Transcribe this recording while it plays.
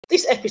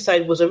This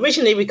episode was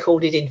originally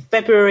recorded in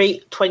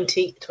February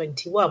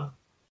 2021.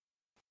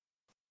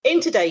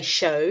 In today's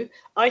show,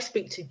 I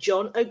speak to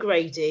John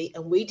O'Grady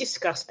and we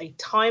discuss a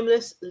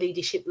timeless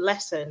leadership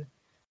lesson,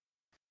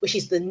 which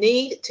is the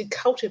need to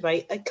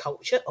cultivate a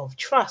culture of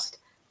trust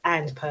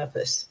and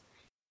purpose.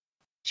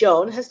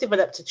 John has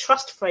developed a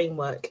trust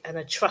framework and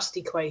a trust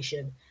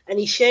equation, and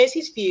he shares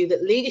his view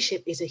that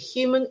leadership is a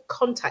human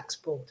contact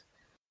sport,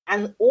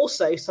 and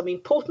also some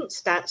important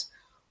stats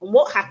on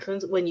what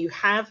happens when you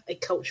have a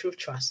culture of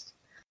trust.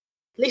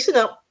 Listen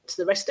up to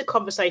the rest of the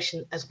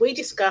conversation as we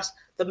discuss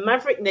the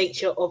maverick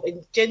nature of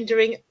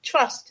engendering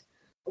trust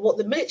and what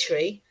the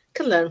military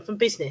can learn from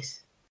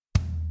business.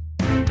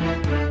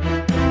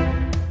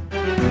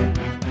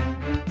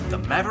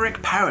 The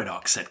Maverick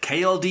Paradox at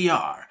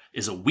KLDR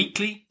is a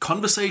weekly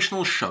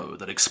conversational show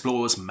that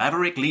explores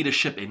maverick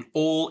leadership in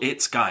all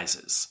its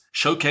guises,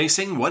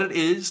 showcasing what it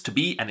is to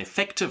be an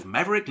effective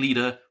maverick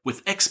leader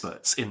with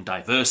experts in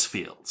diverse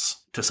fields.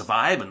 To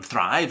survive and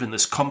thrive in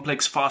this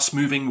complex,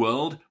 fast-moving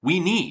world, we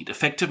need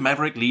effective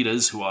maverick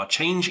leaders who are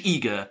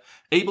change-eager,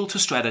 able to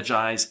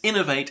strategize,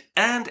 innovate,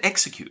 and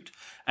execute,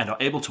 and are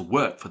able to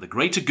work for the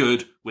greater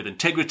good with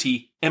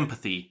integrity,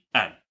 empathy,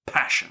 and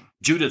passion.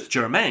 Judith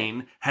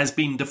Germain has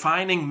been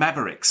defining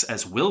mavericks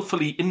as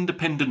willfully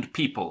independent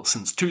people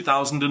since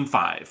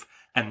 2005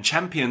 and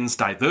champions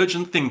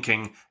divergent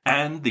thinking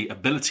and the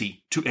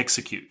ability to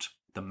execute.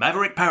 The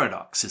Maverick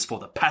Paradox is for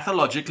the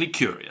pathologically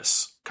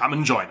curious. Come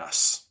and join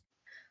us.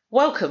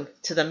 Welcome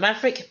to the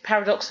Maverick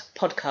Paradox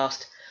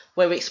podcast,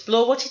 where we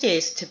explore what it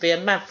is to be a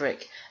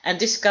maverick and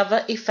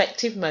discover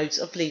effective modes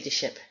of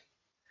leadership.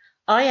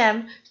 I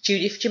am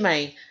Judith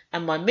Germain,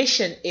 and my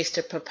mission is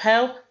to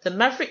propel the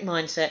maverick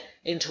mindset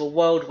into a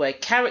world where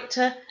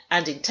character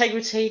and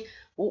integrity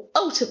will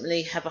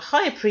ultimately have a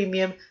higher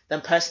premium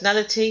than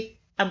personality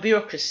and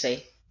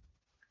bureaucracy.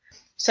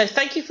 So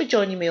thank you for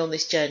joining me on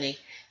this journey.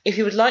 If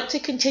you would like to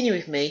continue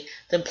with me,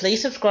 then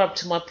please subscribe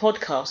to my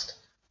podcast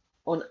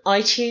on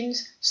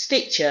iTunes,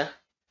 Stitcher,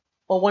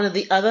 or one of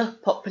the other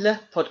popular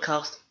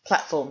podcast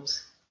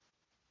platforms.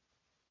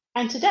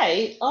 And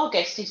today, our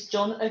guest is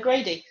John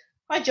O'Grady.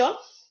 Hi, John.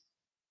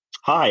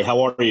 Hi,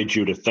 how are you,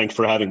 Judith? Thanks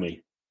for having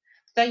me.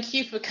 Thank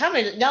you for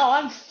coming. No,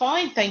 I'm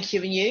fine, thank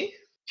you. And you?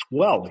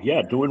 Well,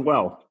 yeah, doing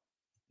well.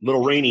 A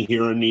little rainy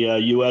here in the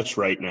U.S.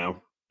 right now.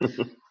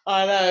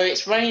 I know,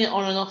 it's raining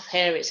on and off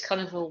here. It's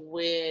kind of a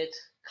weird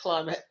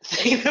climate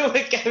thing that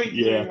we're going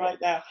through right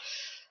now.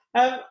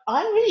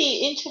 I'm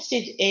really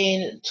interested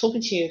in talking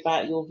to you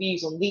about your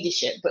views on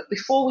leadership. But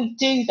before we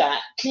do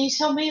that, can you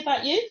tell me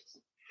about you?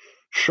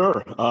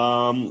 Sure.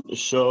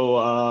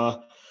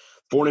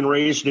 Born and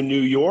raised in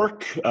New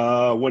York,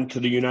 went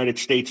to the United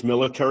States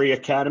Military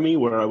Academy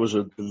where I was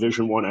a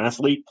Division I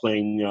athlete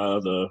playing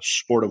the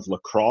sport of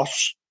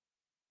lacrosse.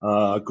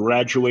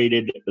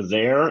 Graduated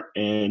there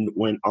and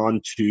went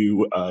on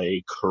to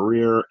a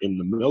career in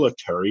the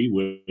military,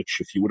 which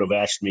if you would have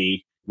asked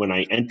me when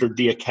I entered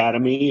the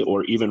academy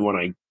or even when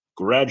I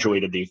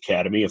graduated the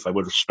academy, if I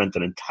would have spent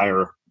an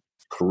entire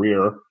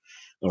career,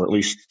 or at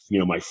least,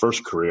 my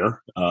first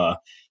career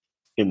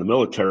in the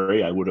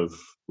military, I would have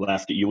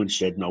laughed at you and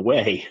said, no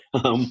way.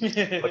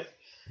 But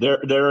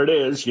there it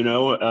is,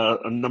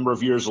 a number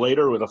of years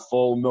later with a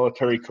full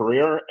military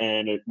career,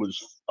 and it was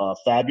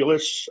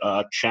fabulous,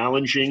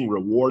 challenging,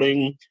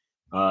 rewarding.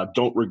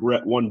 Don't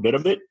regret one bit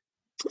of it.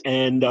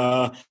 And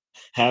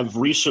have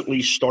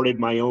recently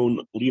started my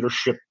own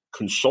leadership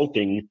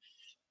consulting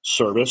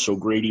service,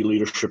 O'Grady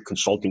Leadership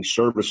Consulting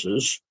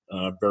Services,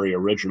 very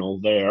original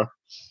there.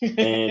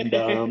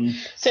 And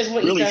says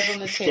what really you guys on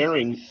the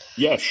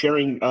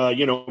sharing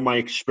my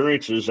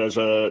experiences as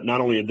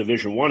not only a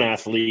Division I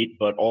athlete,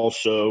 but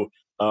also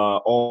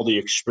all the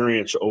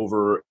experience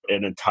over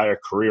an entire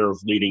career of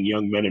leading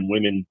young men and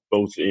women,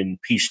 both in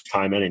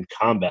peacetime and in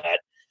combat,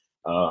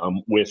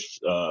 with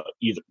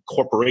either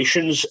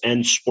corporations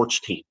and sports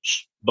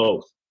teams,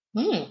 both.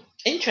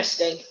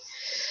 Interesting.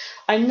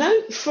 I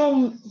know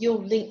from your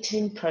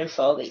LinkedIn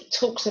profile that it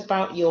talks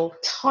about your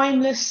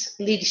timeless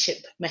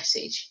leadership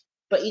message,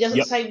 but he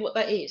doesn't say what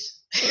that is.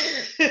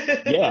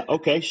 Yeah,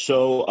 okay.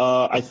 So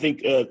I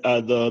think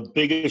the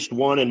biggest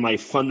one and my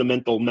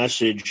fundamental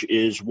message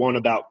is one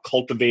about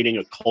cultivating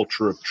a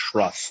culture of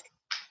trust.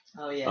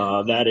 Oh,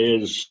 yeah. That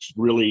is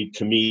really,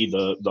 to me,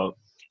 the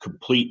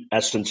complete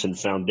essence and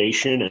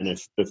foundation. And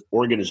if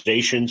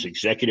organizations,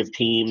 executive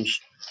teams,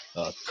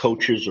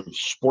 coaches of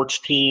sports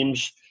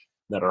teams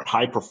that are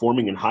high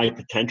performing and high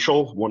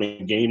potential want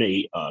to gain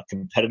a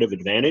competitive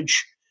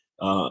advantage,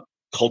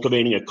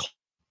 cultivating a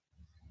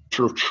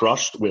culture of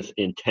trust with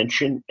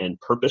intention and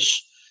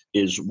purpose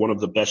is one of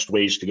the best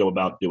ways to go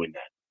about doing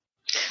that.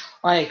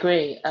 I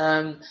agree.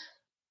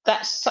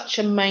 That's such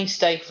a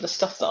mainstay for the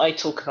stuff that I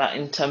talk about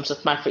in terms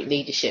of maverick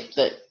leadership,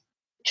 that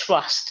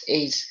trust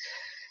is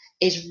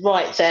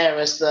right there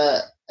as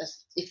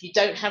if you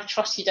don't have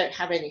trust, you don't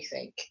have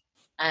anything.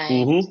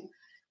 And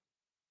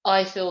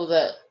I feel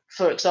that,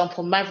 for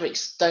example,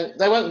 mavericks they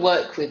won't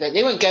work with it.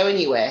 They won't go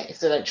anywhere if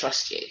they don't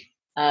trust you.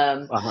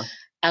 And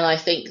I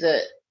think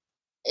that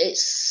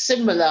it's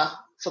similar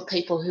for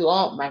people who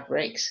aren't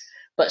Mavericks,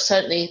 but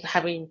certainly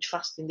having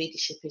trust in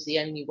leadership is the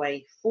only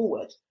way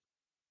forward.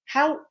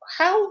 How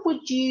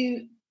would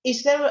you,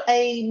 is there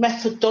a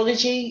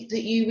methodology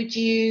that you would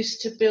use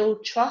to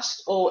build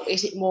trust, or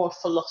is it more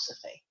a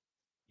philosophy?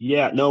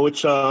 Yeah, no,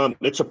 it's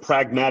a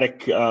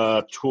pragmatic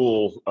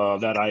tool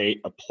that I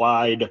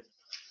applied.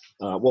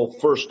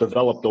 First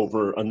developed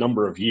over a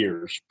number of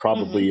years,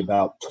 probably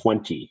about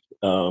 20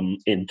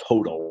 in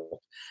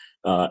total,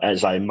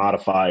 as I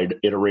modified,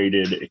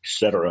 iterated,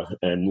 etc.,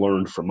 and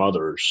learned from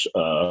others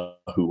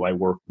who I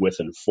work with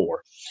and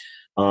for.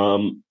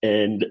 And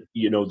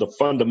the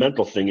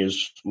fundamental thing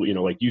is,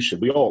 like you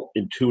said, we all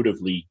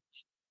intuitively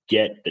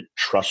get that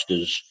trust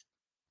is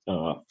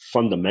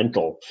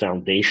fundamental,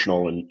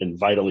 foundational, and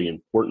vitally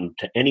important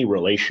to any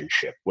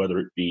relationship, whether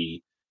it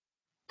be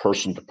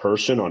person to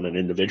person on an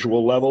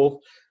individual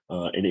level,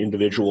 an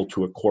individual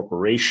to a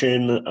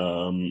corporation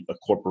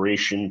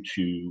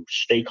to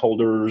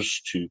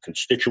stakeholders, to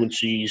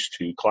constituencies,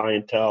 to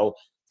clientele,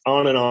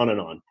 on and on and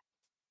on.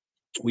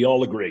 We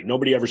all agree.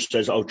 Nobody ever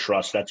says, "Oh,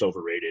 trust, that's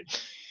overrated."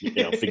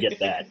 Forget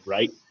that,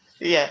 right?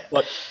 Yeah.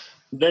 But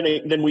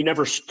then we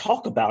never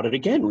talk about it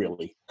again,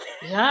 really.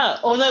 Yeah.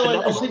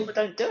 Although people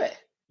don't do it.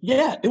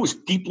 Yeah, it was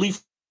deeply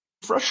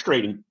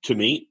frustrating to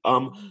me,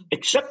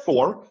 except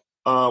for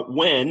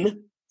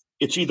when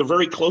it's either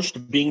very close to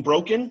being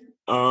broken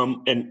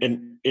and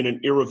in an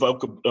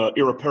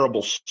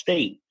irreparable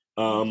state.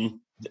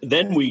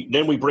 Then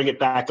we bring it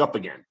back up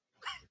again.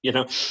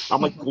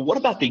 I'm like, well, what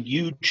about the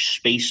huge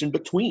space in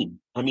between?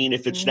 I mean,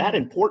 if it's that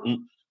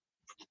important,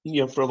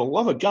 for the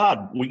love of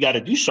God, we got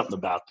to do something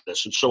about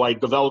this. And so I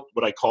developed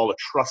what I call a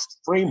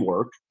trust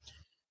framework.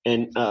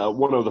 And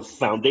one of the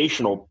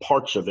foundational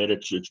parts of it,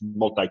 it's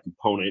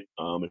multi-component.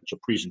 It's a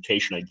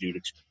presentation I do.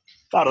 It's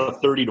about a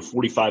 30 to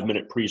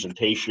 45-minute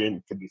presentation.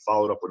 It can be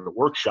followed up with a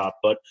workshop.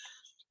 But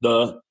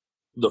the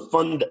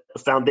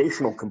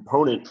foundational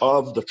component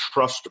of the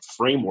trust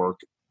framework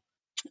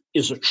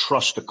is a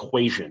trust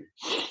equation.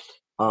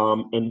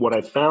 And what I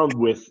found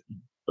with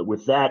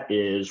that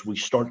is we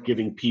start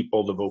giving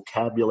people the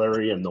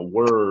vocabulary and the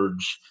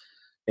words,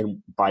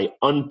 and by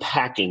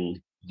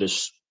unpacking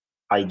this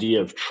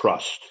idea of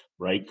trust,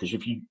 right? Because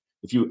if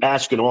you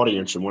ask an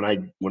audience, and when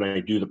I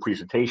do the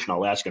presentation,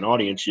 I'll ask an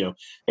audience,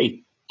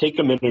 hey, take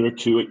a minute or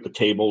two at the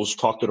tables,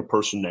 talk to the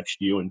person next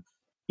to you, and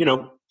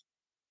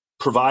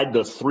provide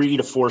the 3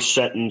 to 4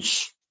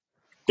 sentence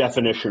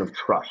definition of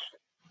trust.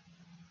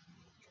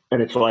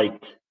 And it's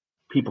like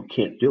people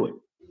can't do it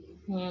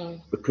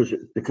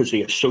because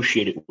they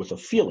associate it with a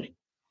feeling,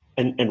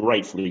 and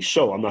rightfully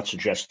so. I'm not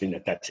suggesting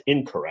that that's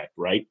incorrect,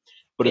 right?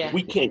 But if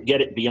we can't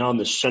get it beyond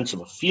the sense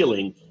of a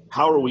feeling,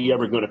 how are we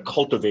ever going to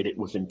cultivate it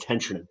with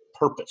intention and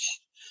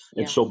purpose?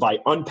 And so by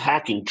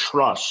unpacking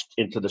trust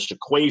into this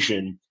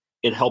equation,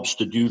 it helps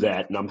to do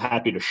that. And I'm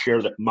happy to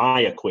share that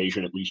my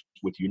equation, at least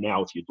with you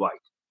now, if you'd like.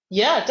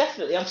 Yeah,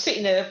 definitely. I'm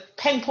sitting there,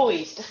 pen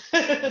poised.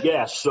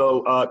 Yeah.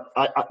 So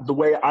the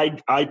way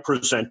I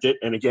present it,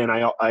 and again,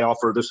 I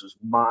offer this is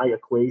my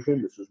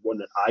equation. This is one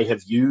that I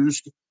have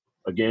used,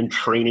 again,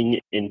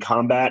 training in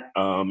combat,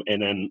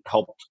 and then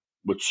helped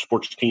with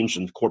sports teams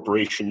and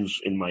corporations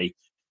in my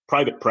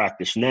private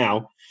practice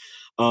now.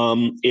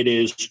 It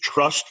is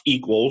trust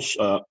equals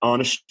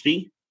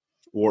honesty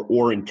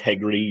or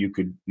integrity. You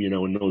could,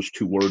 in those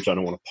two words, I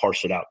don't want to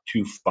parse it out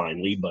too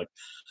finely, but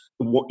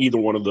either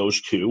one of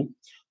those two,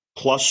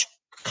 plus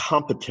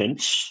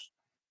competence,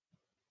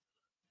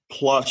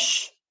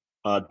 plus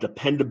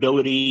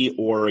dependability,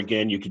 or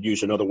again, you could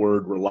use another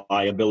word,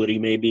 reliability,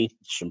 maybe.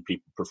 Some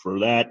people prefer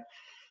that.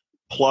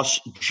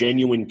 Plus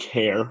genuine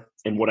care.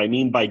 And what I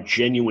mean by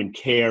genuine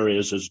care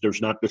is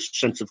there's not this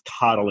sense of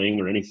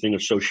coddling or anything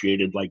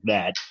associated like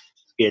that.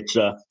 It's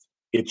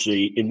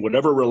in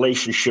whatever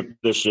relationship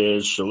this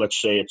is. So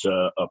let's say it's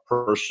a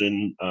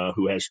person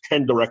who has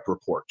 10 direct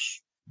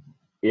reports.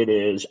 It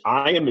is,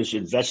 I am as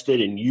invested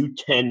in you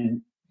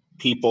 10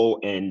 people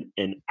and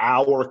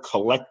our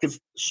collective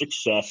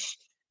success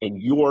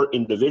and your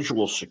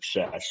individual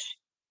success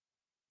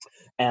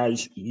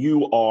as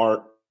you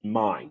are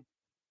mine.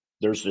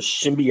 There's this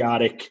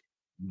symbiotic,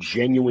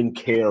 genuine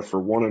care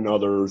for one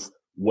another's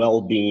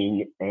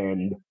well-being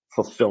and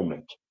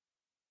fulfillment.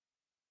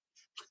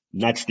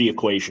 And that's the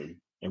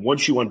equation. And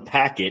once you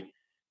unpack it,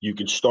 you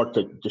can start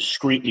to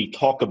discreetly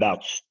talk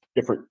about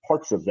different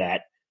parts of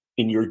that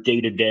in your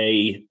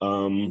day-to-day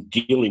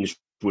dealings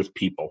with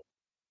people.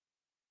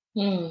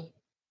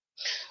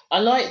 I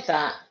like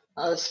that,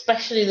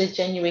 especially the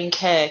genuine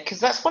care, because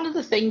that's one of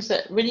the things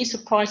that really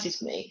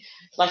surprises me.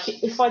 Like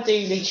if I do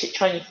leadership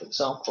training, for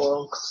example,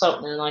 or I'm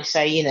consultant, and I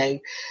say,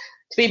 to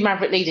be a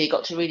Maverick leader, you've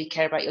got to really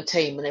care about your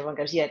team, and everyone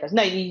goes,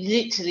 no, you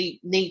literally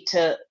need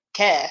to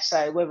care.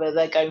 So whether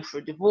they're going for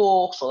a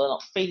divorce or they're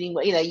not feeling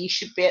well, you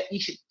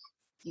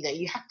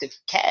have to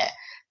care.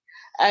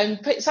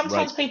 But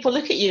sometimes people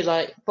look at you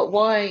like, but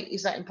why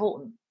is that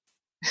important?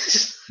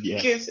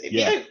 Because if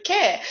you don't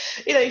care,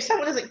 if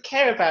someone doesn't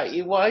care about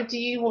you, why do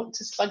you want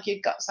to slug your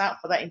guts out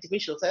for that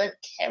individual if they don't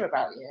care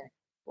about you?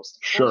 What's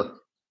the point?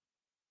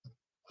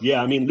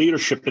 Yeah, I mean,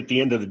 leadership at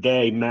the end of the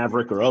day,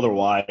 Maverick or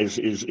otherwise,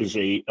 is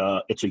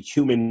it's a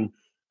human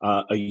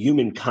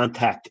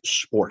contact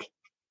sport.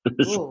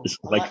 Ooh, is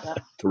I like like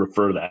that. to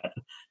refer to that.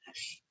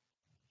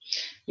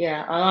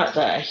 Yeah, I like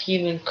that. A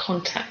human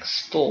contact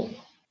sport.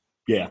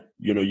 Yeah,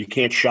 you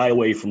can't shy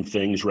away from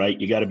things, right?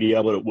 You got to be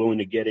willing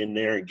to get in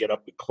there and get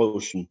up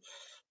close and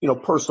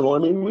personal. I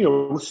mean,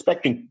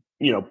 respecting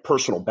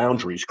personal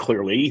boundaries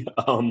clearly,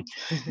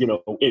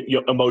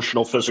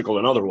 emotional, physical,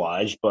 and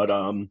otherwise. But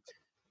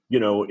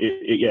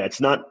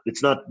it's not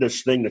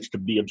this thing that's to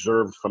be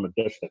observed from a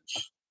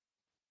distance.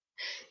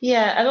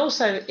 Yeah, and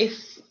also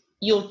if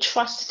you're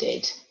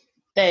trusted,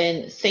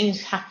 then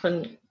things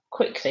happen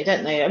quickly,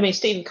 don't they? I mean,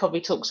 Stephen Covey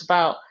talks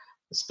about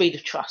the speed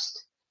of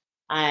trust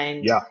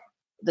and Yeah.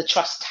 the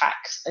trust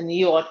tax, and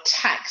you are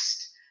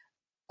taxed.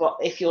 But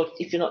if you're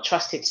not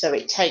trusted, so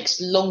it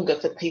takes longer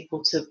for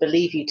people to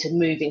believe you to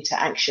move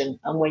into action,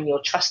 and when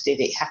you're trusted,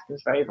 it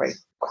happens very, very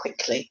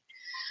quickly.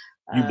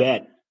 You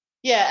bet.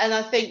 Yeah, and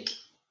I think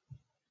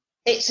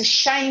it's a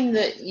shame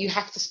that you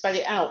have to spell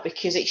it out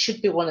because it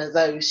should be one of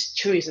those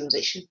truisms.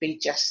 It should be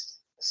just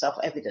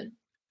self-evident.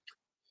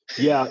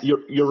 Yeah,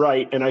 you're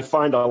right, and I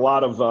find a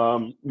lot of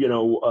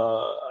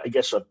I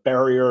guess a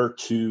barrier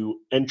to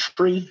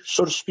entry,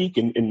 so to speak,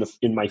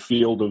 in my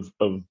field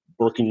of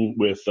working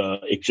with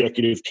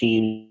executive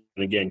teams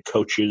and again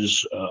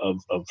coaches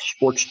of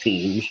sports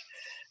teams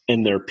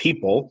and their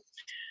people.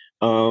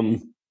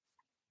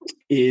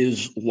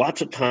 Is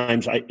lots of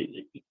times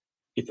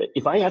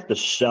if I have to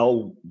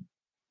sell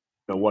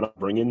what I'm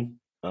bringing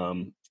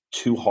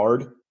too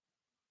hard,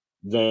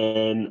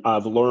 then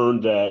I've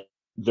learned that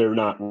they're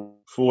not,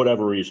 for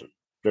whatever reason,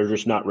 they're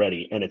just not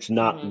ready. And it's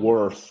not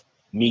worth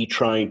me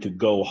trying to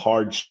go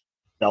hard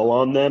sell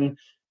on them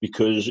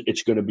because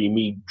it's going to be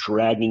me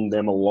dragging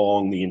them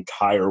along the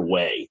entire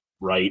way,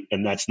 right?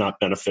 And that's not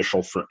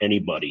beneficial for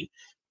anybody.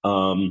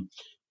 And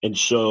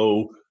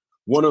so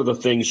one of the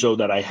things, though,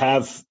 that I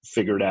have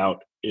figured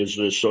out is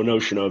this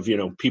notion of,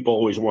 people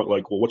always want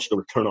like, well, what's the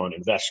return on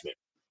investment?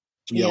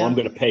 I'm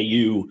going to pay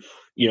you,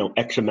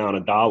 X amount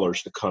of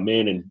dollars to come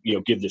in and,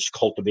 give this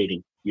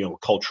cultivating,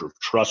 culture of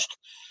trust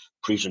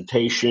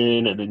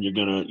presentation. And then you're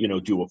going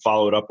to, do a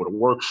follow it up with a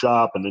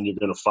workshop. And then you're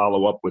going to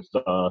follow up with,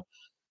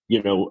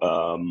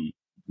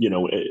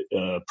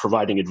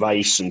 providing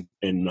advice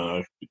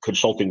and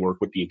consulting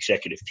work with the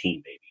executive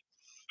team, maybe.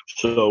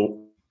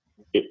 So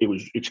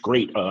it's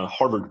great.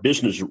 Harvard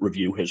Business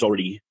Review has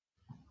already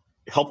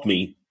helped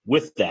me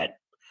with that.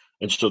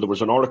 And so there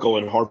was an article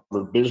in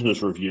Harvard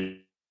Business Review,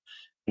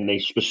 and they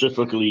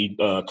specifically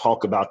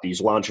talk about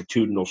these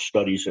longitudinal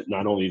studies that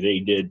not only they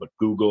did, but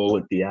Google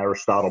and the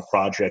Aristotle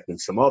Project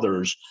and some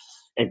others,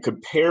 and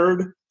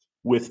compared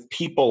with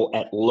people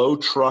at low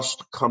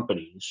trust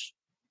companies.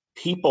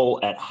 People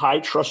at high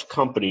trust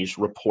companies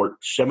report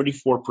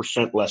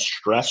 74% less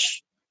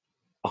stress,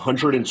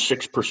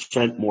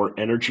 106% more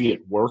energy at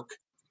work,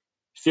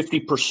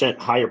 50%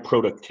 higher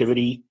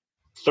productivity,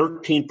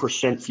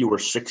 13% fewer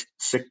sick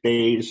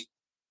days,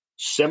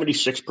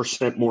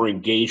 76% more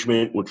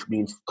engagement, which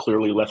means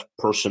clearly less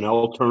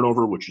personnel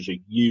turnover, which is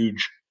a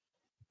huge,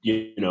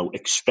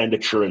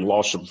 expenditure and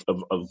loss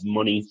of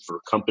money for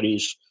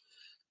companies.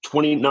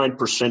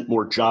 29%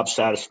 more job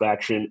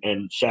satisfaction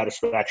and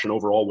satisfaction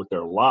overall with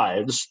their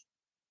lives,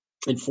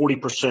 and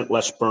 40%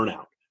 less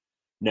burnout.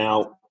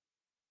 Now,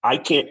 I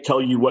can't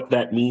tell you what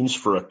that means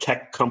for a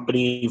tech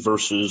company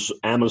versus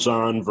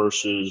Amazon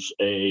versus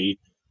a,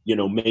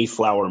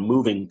 Mayflower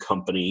moving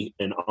company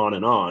and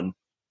on,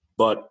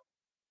 but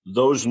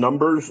those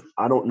numbers,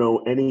 I don't know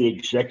any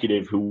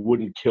executive who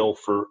wouldn't kill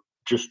for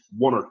just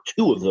one or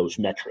two of those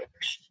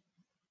metrics.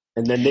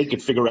 And then they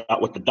could figure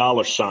out what the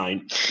dollar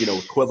sign,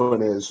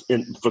 equivalent is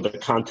for the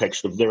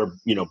context of their,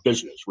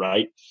 business,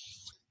 right?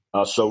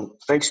 So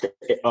thanks to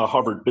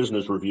Harvard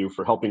Business Review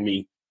for helping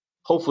me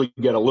hopefully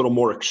get a little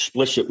more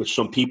explicit with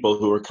some people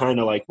who are kind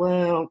of like,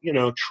 well,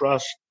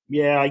 trust.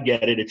 Yeah, I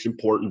get it. It's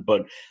important,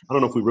 but I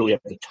don't know if we really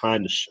have the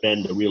time to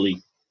spend to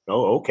really,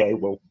 okay,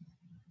 well,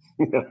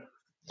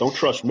 don't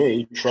trust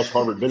me, trust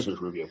Harvard Business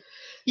Review.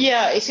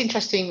 Yeah, it's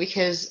interesting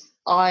because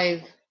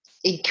I've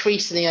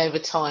increasingly over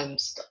time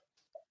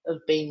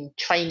have been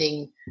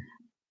training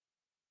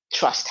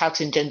trust, how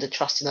to engender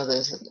trust in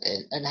others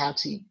and how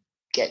to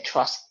get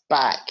trust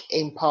back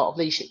in part of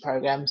leadership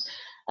programs.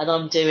 And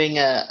I'm doing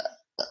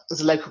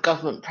there's a local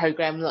government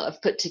program that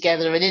I've put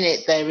together, and in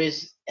it there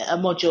is a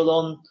module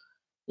on,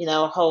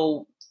 a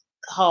whole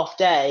half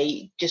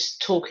day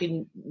just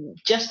talking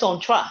just on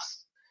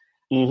trust.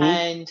 Mm-hmm.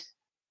 And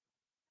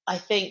I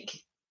think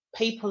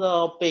people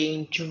are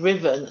being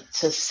driven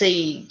to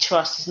see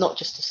trust as not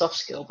just a soft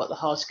skill, but the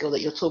hard skill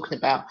that you're talking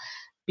about,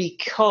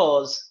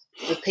 because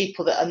the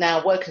people that are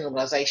now working in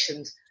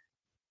organisations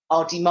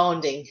are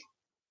demanding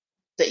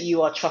that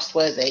you are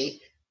trustworthy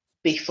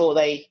before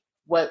they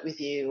work with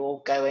you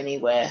or go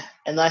anywhere.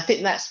 And I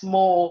think that's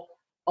more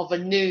of a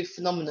new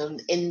phenomenon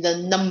in the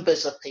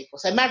numbers of people.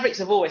 So Mavericks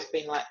have always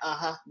been like,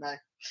 no.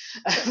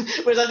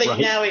 Whereas I think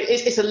now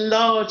it's a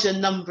larger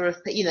number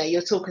of,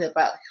 you're talking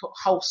about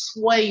whole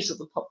swathes of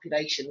the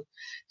population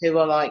who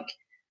are like,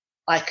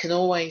 I can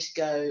always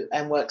go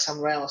and work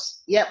somewhere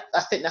else. Yep,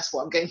 I think that's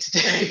what I'm going to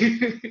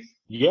do.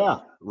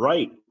 Yeah,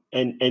 right.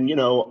 And then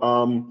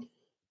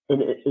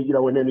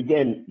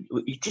again,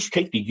 you just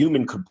take the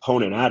human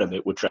component out of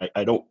it, which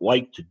I don't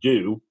like to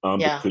do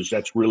because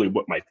that's really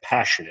what my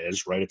passion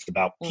is, right? It's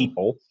about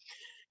people,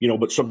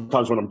 but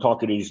sometimes when I'm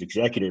talking to these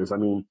executives, I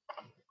mean,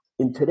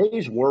 in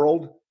today's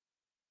world,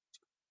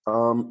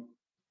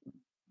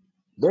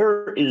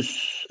 there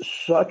is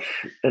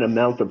such an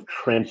amount of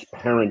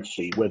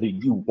transparency, whether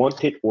you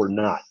want it or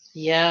not.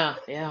 Yeah.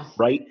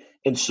 Right.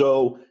 And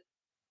so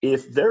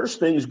if there's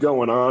things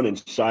going on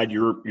inside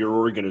your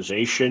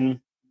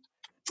organization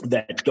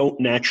that don't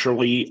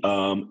naturally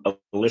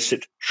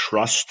elicit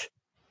trust,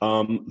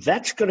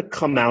 that's going to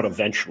come out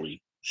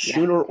eventually,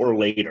 sooner or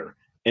later.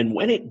 And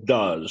when it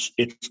does,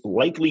 it's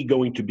likely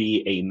going to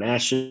be a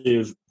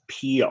massive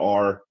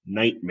PR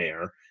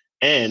nightmare,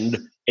 and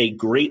a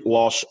great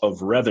loss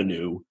of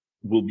revenue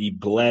will be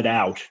bled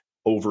out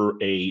over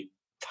a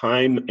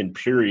time and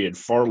period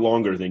far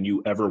longer than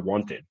you ever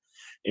wanted.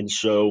 And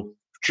so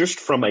just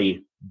from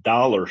a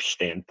dollar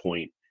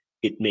standpoint,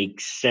 it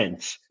makes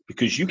sense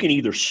because you can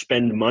either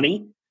spend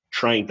money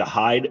trying to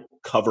hide,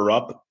 cover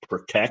up,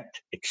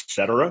 protect,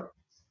 etc.,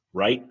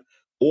 right?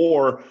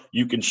 Or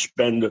you can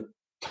spend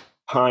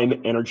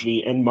time,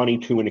 energy, and money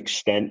to an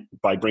extent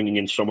by bringing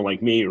in someone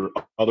like me or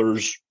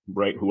others,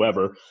 right,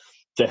 whoever,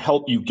 to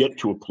help you get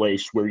to a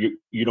place where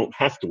you don't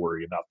have to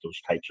worry about those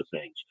types of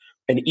things.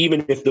 And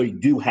even if they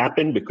do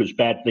happen, because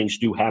bad things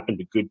do happen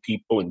to good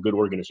people and good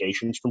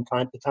organizations from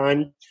time to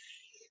time,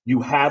 you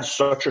have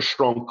such a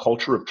strong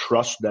culture of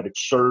trust that it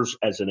serves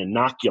as an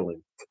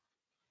inoculant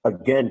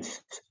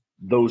against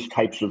those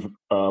types of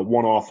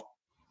one-off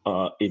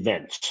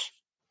events.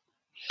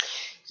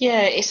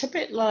 Yeah, it's a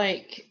bit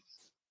like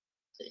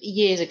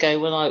years ago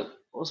when I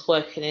was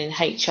working in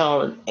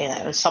HR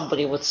and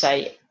somebody would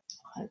say,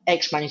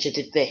 X-manager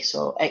did this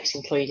or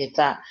X-employee did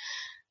that.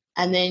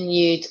 And then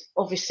you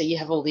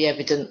have all the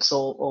evidence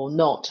or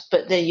not,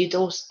 but then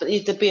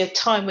there'd be a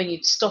time when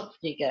you'd stop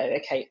and you go,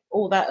 okay,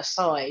 all that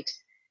aside,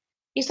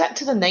 is that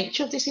to the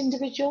nature of this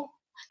individual?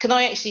 Can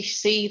I actually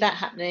see that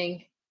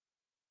happening?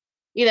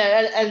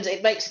 And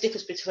it makes a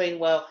difference between,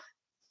 well,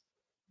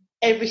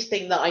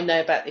 everything that I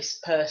know about this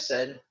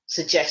person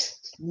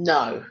suggests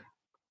no.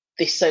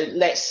 So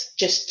let's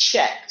just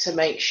check to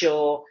make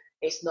sure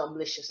it's not a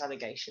malicious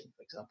allegation,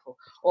 for example.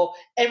 Or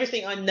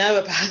everything I know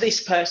about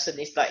this person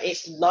is like,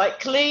 it's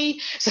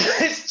likely, so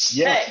let's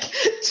check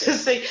to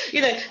see,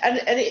 and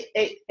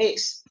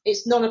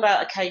it's not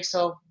about a case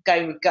of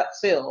going with gut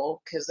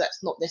feel, because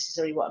that's not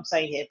necessarily what I'm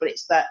saying here, but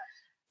it's that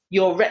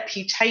your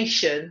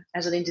reputation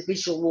as an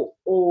individual will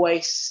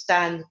always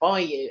stand by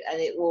you, and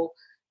it will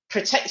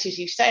protect you, as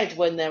you said,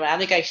 when there are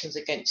allegations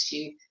against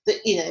you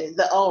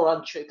that are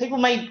untrue. People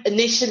may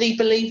initially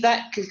believe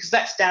that because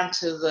that's down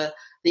to the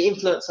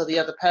influence of the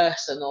other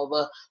person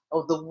or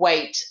the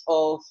weight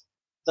of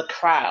the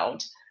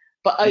crowd.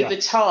 But over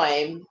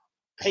time,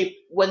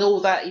 when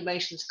all that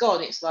emotion's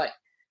gone, it's like,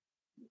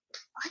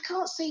 I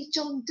can't see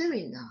John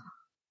doing that.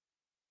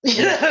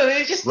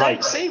 It just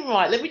don't seem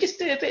right. Let me just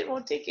do a bit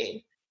more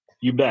digging.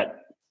 You bet.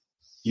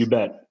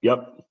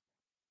 Yep.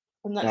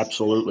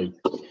 Absolutely.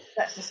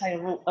 That's the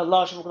same of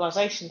large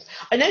organisations.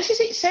 I notice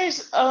it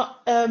says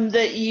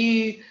that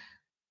you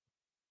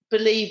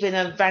believe in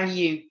a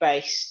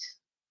value-based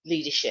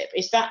leadership.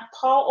 Is that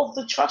part of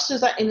the trust, or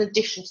is that in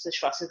addition to the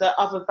trust? Are there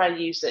other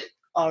values that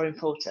are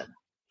important?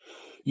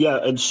 Yeah,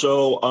 and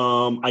so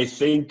I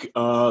think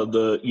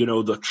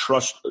the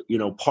trust,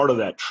 part of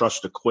that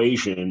trust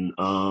equation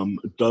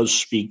does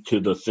speak to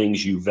the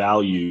things you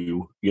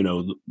value,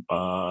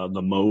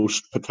 the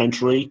most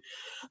potentially.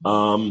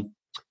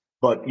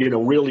 But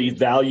really,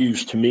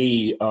 values to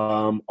me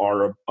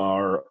are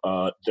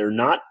they're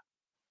not.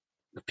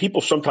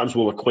 People sometimes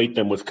will equate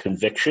them with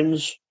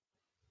convictions,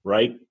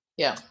 right?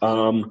 Yeah.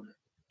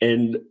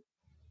 And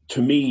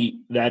to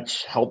me,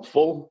 that's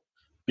helpful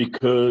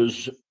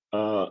because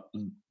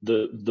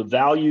the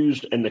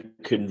values and the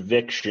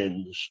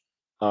convictions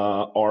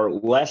are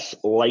less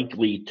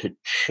likely to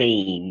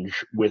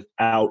change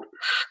without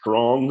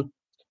strong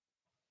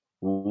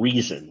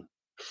reason,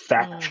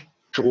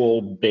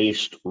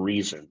 factual-based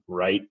reason,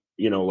 right?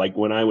 Like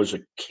when I was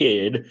a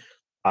kid,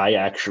 I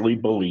actually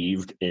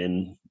believed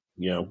in,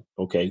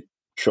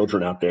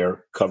 children out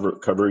there,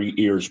 cover your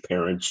ears,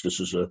 parents. This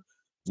is a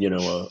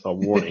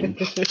warning.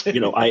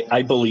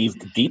 I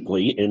believed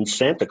deeply in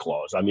Santa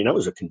Claus. I mean, that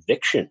was a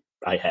conviction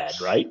I had,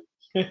 right?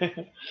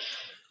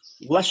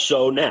 Less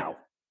so now.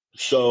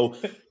 So,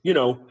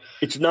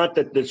 it's not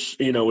that this,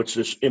 it's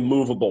this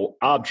immovable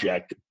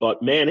object,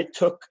 but man, it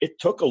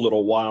took a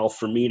little while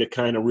for me to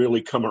kind of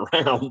really come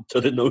around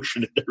to the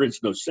notion that there is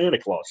no Santa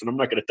Claus. And I'm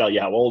not going to tell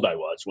you how old I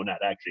was when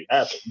that actually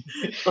happened.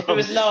 It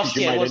was last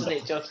year, wasn't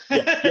it, John?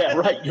 yeah,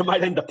 right. You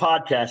might end the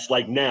podcast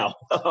like now.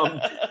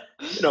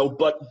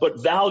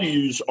 But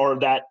values are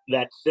that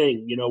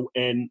thing,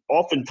 and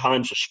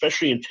oftentimes,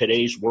 especially in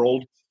today's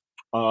world,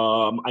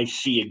 I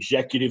see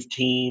executive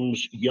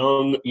teams,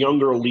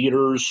 younger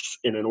leaders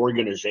in an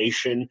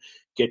organization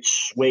get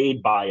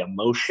swayed by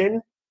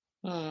emotion,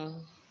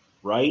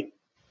 right?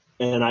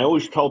 And I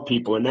always tell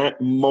people in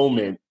that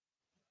moment,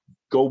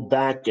 go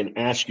back and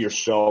ask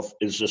yourself,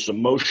 is this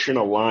emotion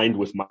aligned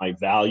with my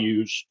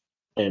values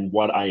and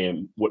what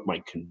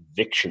my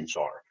convictions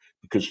are?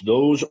 Because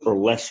those are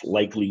less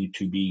likely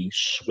to be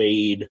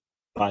swayed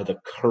by the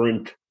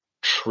current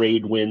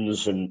trade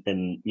winds and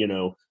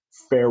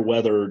fair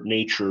weather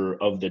nature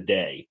of the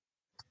day.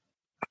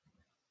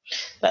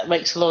 That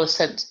makes a lot of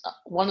sense.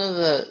 One of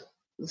the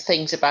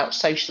things about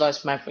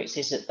socialized mavericks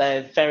is that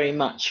they're very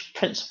much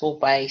principle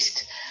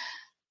based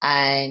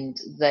and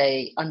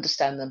they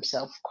understand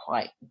themselves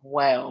quite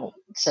well.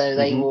 So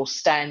they will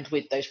stand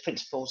with those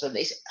principles, and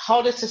it's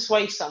harder to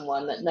sway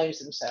someone that knows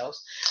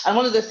themselves. And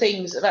one of the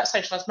things about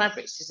socialized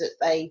mavericks is that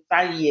they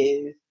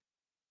value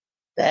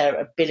their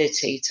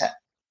ability to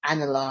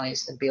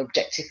analyze and be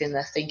objective in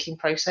their thinking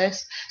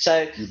process.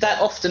 So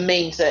that often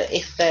means that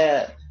if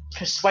they're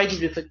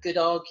persuaded with a good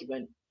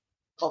argument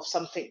of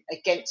something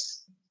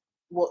against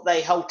what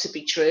they hold to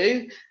be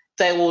true,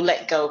 they will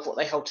let go of what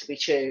they hold to be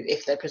true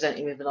if they're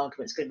presenting with an argument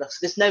that's good enough. So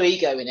there's no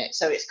ego in it.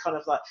 So it's kind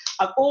of like,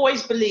 I've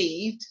always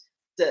believed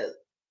that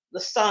the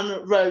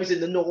sun rose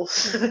in the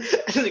north. And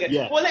they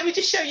go, well, let me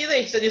just show you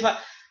this. And you're like,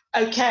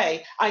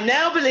 okay, I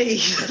now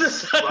believe the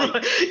sun,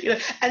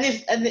 right.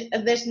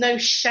 And there's no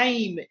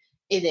shame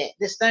in it.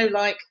 There's no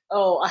like,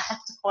 oh, I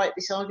have to fight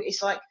this argument.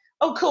 It's like,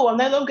 oh, cool, I'm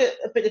no longer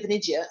a bit of an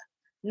idiot.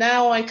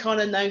 Now I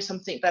kind of know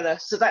something better.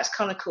 So that's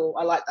kind of cool.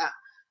 I like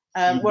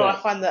that. Where I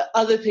find that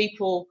other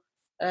people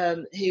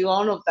who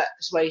aren't of that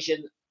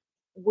persuasion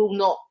will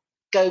not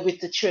go with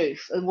the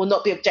truth and will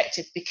not be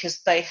objective because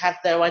they have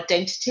their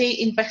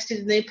identity invested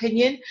in the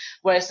opinion,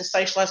 whereas the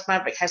socialized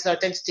maverick has their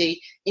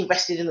identity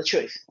invested in the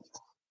truth,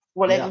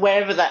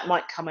 wherever that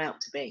might come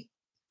out to be.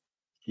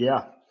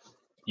 Yeah.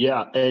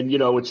 And,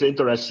 it's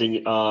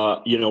interesting,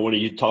 when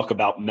you talk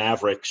about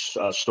mavericks.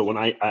 So when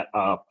I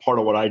part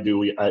of what I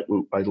do, I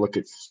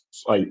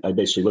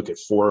basically look at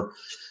four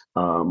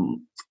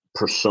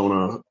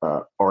persona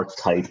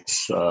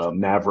archetypes: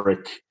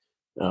 maverick,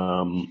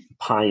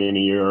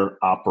 pioneer,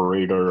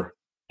 operator,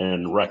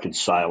 and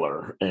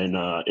reconciler. And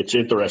it's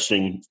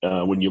interesting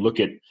when you look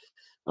at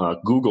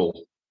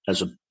Google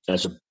as a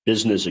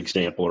business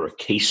example or a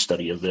case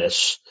study of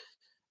this.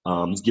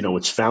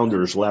 Its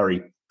founders,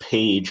 Larry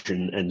Page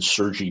and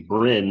Sergey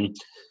Brin,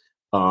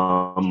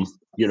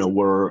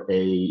 were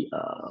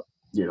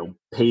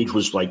Page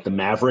was like the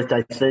maverick,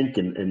 I think,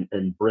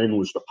 and Brin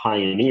was the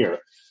pioneer.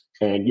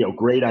 And,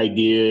 great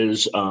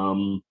ideas,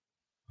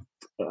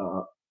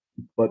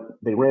 but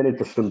they ran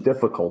into some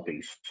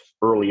difficulties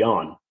early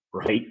on,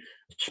 right?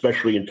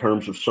 Especially in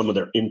terms of some of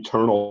their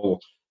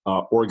internal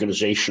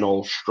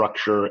organizational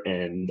structure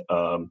and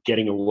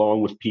getting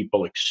along with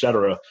people, et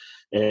cetera.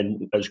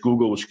 And as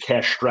Google was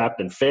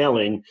cash-strapped and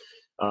failing,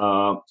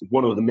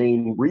 one of the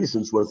main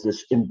reasons was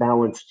this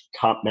imbalanced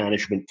top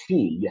management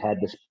team. You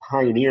had this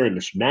pioneer and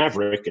this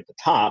maverick at the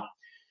top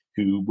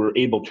who were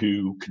able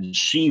to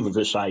conceive of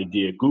this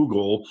idea,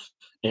 Google,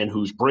 and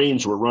whose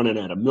brains were running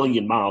at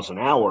 1,000,000 miles an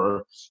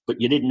hour,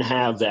 but you didn't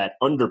have that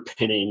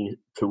underpinning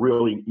to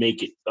really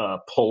make it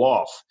pull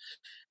off.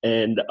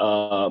 And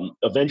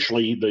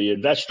eventually the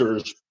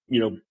investors,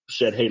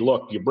 said, hey,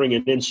 look, you're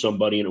bringing in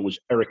somebody, and it was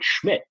Eric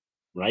Schmidt,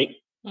 right?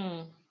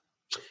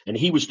 And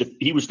he was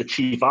the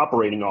chief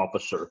operating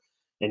officer,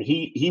 and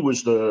he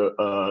was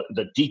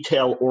the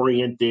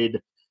detail-oriented,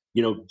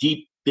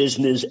 deep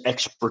business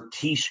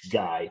expertise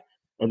guy.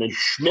 And then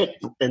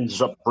Schmidt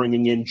ends up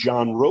bringing in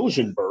John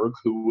Rosenberg,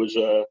 who was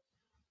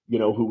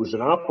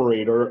an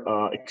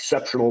operator,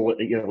 exceptional,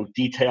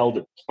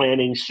 detailed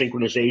planning,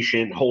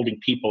 synchronization, holding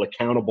people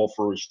accountable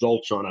for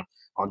results on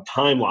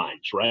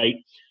timelines, right?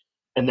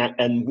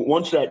 And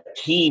once that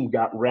team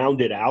got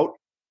rounded out,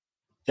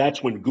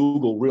 that's when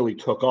Google really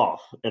took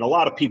off. And a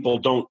lot of people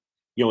don't,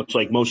 it's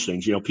like most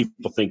things,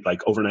 people think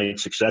like overnight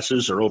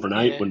successes or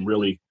overnight, when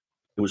really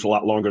it was a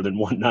lot longer than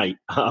one night.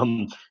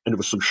 And there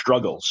was some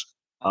struggles.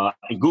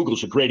 And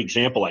Google's a great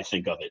example, I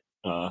think, of it.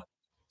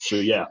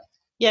 Yeah,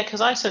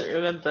 because I certainly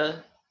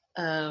remember,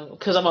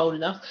 because I'm old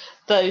enough,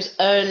 those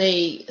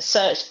early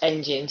search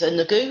engines, and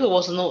the Google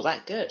wasn't all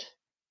that good.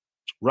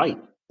 Right.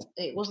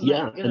 It wasn't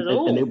that good at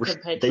all. And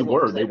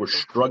they were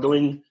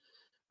struggling.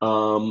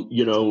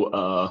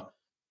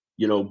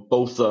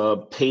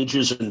 Both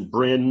Pages and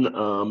Brin,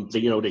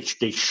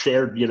 they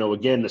shared,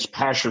 again, this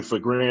passion for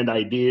grand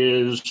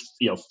ideas,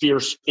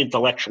 fierce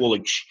intellectual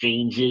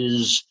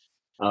exchanges,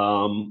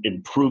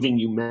 improving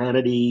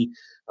humanity.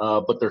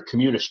 but their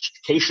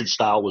communication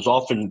style was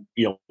often,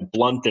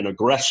 blunt and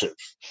aggressive,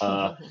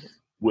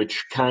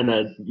 which kind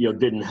of,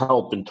 didn't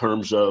help in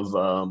terms of,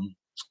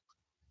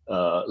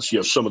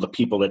 some of the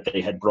people that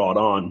they had brought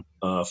on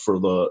for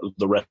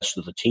the rest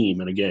of the team.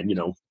 And again,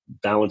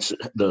 balance,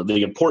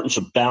 the importance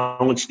of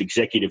balanced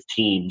executive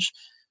teams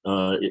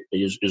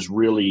is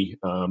really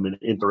an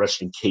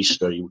interesting case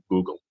study with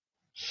Google.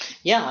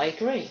 Yeah, I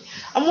agree.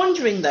 I'm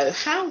wondering, though,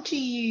 how do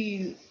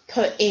you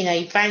put in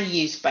a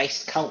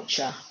values-based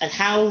culture, and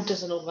how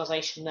does an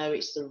organization know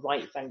it's the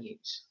right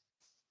values?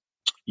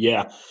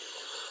 Yeah.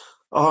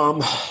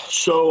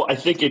 So I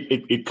think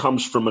it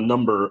comes from a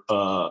number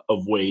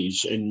of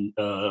ways, and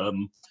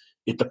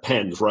it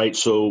depends, right?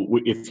 So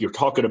if you're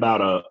talking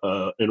about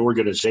an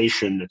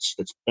organization that's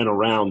been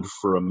around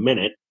for a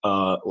minute,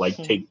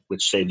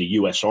 let's say the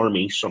U.S.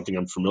 Army, something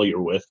I'm familiar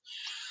with,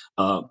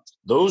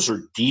 those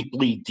are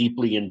deeply,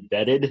 deeply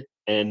embedded,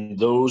 and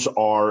those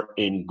are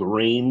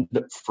ingrained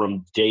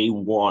from day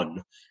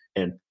one.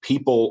 And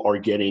people are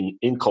getting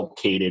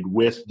inculcated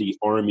with the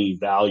Army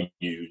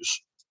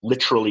values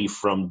literally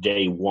from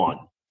day one.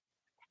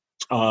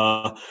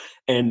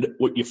 And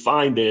what you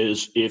find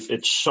is if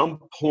at some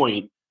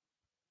point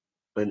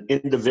an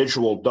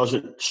individual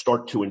doesn't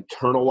start to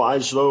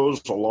internalize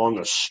those along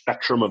a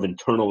spectrum of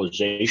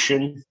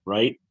internalization,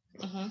 right,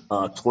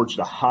 towards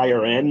the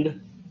higher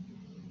end,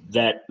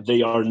 that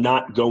they are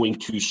not going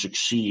to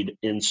succeed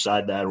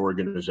inside that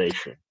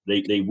organization.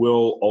 They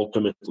will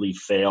ultimately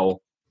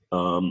fail,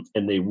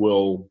 and they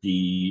will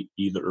be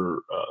either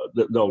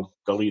they'll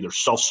either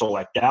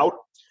self-select out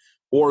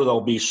or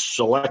they'll be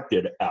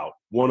selected out,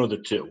 one of the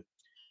two.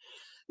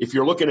 If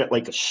you're looking at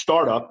like a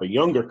startup, a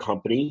younger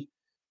company,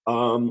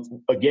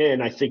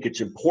 again, I think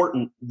it's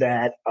important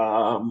that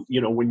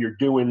when you're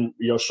doing,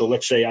 so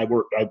let's say I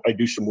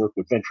do some work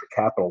with venture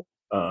capital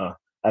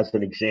as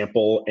an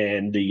example,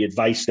 and the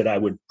advice that I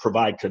would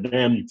provide to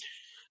them,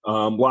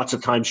 lots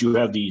of times you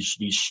have these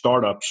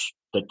startups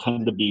that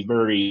tend to be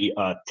very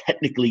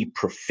technically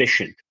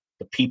proficient,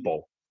 the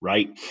people,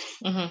 right?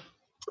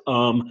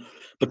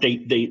 But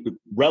they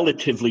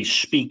relatively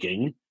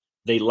speaking,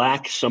 they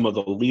lack some of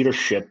the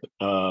leadership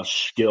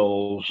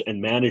skills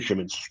and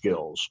management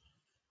skills.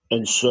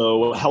 And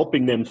so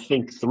helping them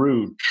think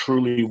through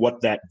truly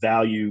what that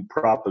value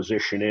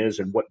proposition is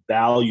and what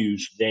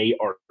values they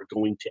are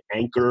going to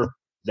anchor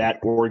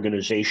that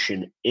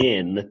organization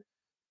in,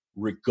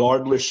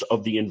 regardless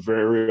of the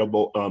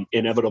inevitable,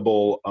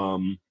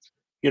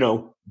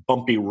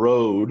 bumpy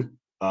road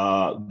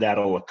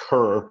that'll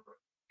occur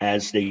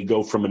as they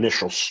go from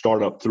initial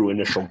startup through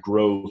initial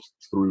growth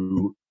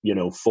through,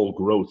 full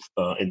growth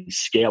and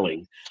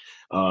scaling,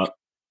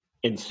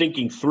 and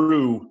thinking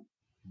through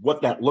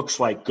what that looks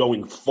like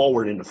going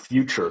forward in the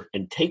future,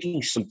 and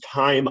taking some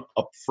time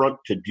up front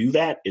to do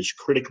that is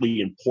critically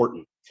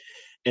important.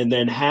 And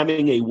then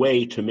having a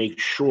way to make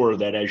sure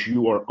that as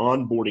you are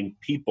onboarding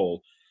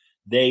people,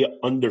 they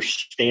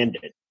understand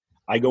it.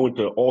 I go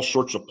into all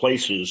sorts of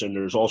places and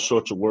there's all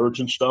sorts of words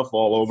and stuff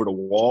all over the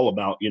wall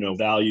about,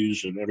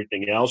 values and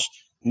everything else.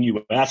 And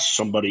you ask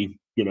somebody,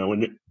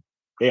 and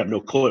they have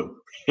no clue,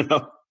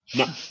 not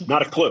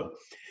a clue,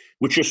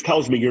 which just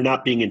tells me you're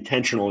not being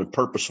intentional and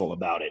purposeful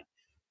about it.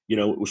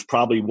 It was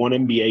probably one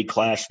MBA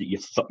class that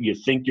you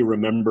think you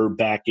remember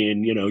back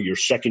in, your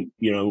second,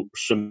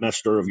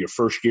 semester of your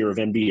first year of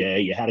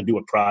MBA. You had to do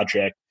a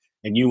project,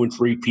 and you and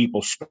 3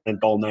 people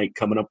spent all night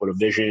coming up with a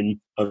vision,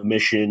 a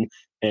mission,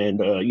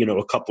 and,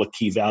 a couple of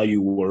key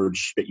value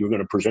words that you're going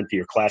to present to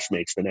your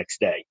classmates the next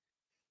day.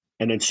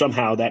 And then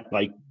somehow that,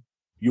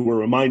 you were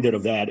reminded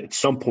of that at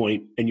some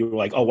point, and you were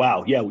like, oh,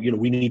 wow, yeah,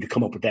 we need to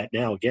come up with that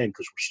now again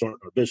because we're starting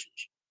our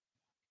business.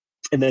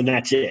 And then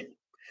that's it.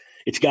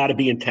 It's got to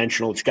be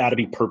intentional. It's got to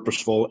be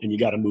purposeful, and you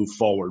got to move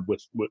forward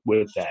with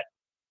that.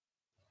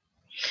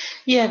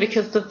 Yeah,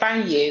 because the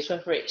values,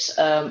 whether it's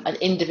an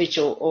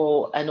individual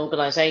or an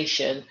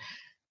organization,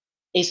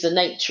 is the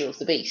nature of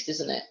the beast,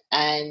 isn't it?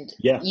 And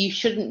you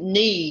shouldn't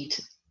need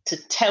to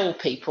tell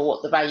people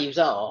what the values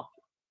are.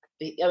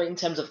 In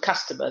terms of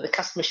the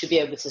customer should be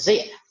able to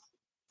see it.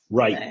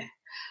 Right.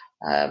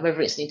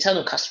 Whether it's an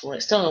internal customer or an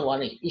external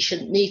one, you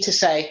shouldn't need to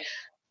say,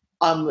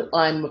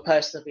 I'm a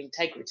person of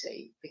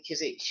integrity,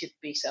 because it should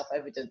be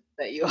self-evident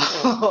that you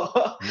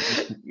are.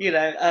 You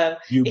bet.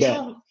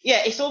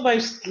 It's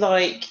almost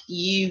like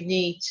you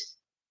need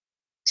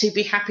to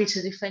be happy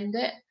to defend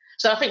it.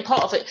 So I think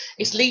part of it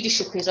is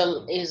leadership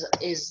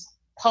is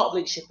part of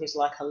leadership is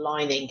like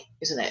aligning,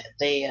 isn't it?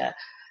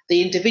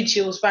 The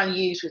individual's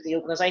values with the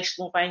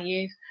organizational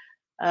values.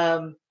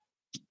 But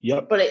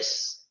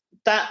it's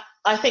that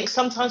I think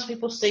sometimes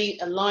people see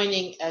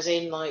aligning as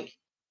in like,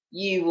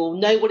 you will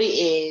know what it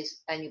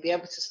is and you'll be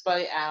able to spell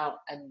it out,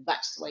 and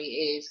that's the way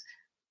it is,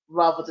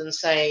 rather than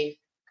saying,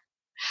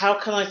 how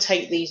can I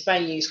take these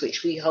values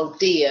which we hold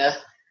dear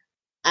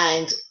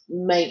and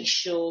make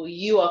sure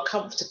you are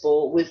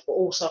comfortable with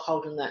also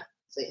holding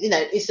So,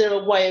 is there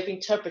a way of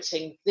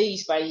interpreting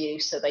these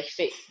values so they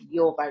fit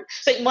your value?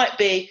 So it might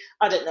be,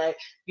 I don't know,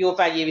 your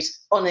value is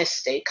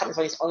honesty, company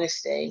value is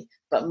honesty,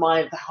 but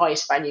my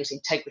highest value is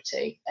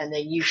integrity. And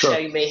then you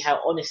show me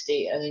how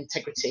honesty and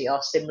integrity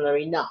are similar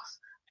enough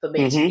for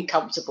me to be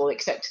comfortable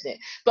accepting it.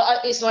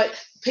 But it's like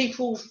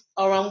people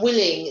are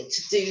unwilling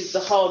to do the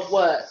hard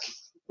work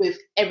with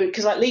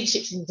because like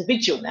leadership's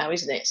individual now,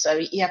 isn't it? So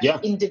you have to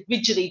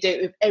individually do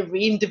it with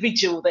every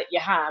individual that you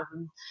have.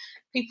 And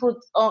people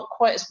aren't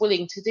quite as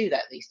willing to do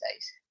that these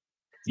days.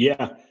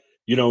 Yeah.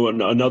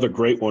 Another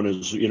great one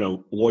is,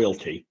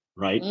 loyalty,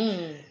 right?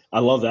 I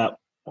love that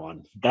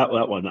one. That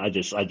one, I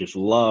just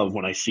love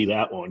when I see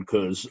that one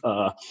because,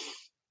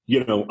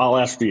 I'll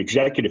ask the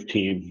executive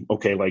team,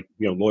 okay, like,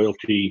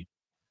 loyalty,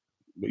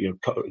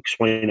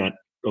 explain that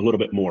a little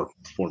bit more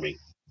for me.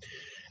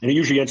 And it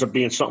usually ends up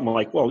being something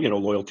like, well,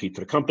 loyalty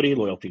to the company,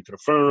 loyalty to the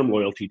firm,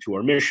 loyalty to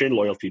our mission,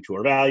 loyalty to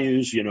our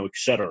values, et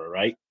cetera,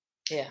 right?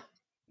 Yeah.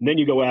 And then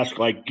you go ask,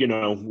 like,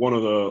 one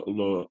of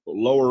the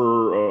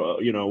lower,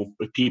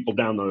 people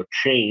down the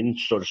chain,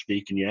 so to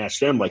speak, and you ask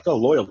them, like, oh,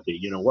 loyalty,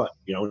 what?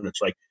 And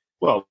it's like,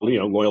 well,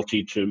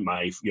 loyalty to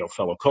my,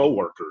 fellow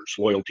coworkers,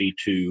 loyalty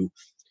to,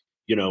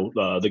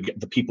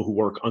 the people who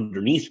work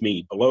underneath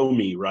me, below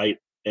me, right?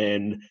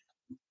 And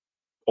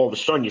all of a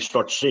sudden you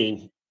start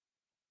seeing,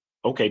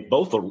 okay,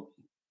 both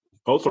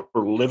are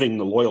living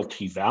the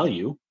loyalty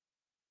value,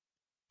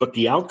 but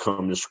the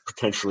outcome is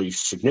potentially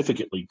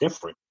significantly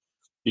different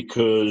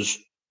because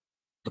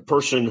the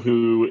person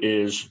who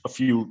is a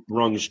few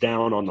rungs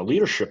down on the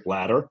leadership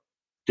ladder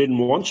didn't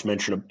once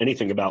mention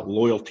anything about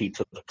loyalty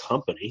to the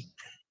company.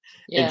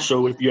 Yeah. And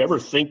so if you ever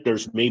think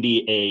there's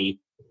maybe a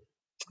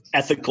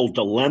ethical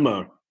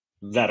dilemma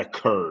that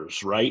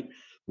occurs, right?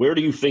 Where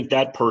do you think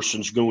that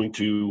person's going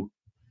to,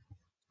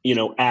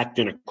 act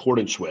in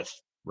accordance with,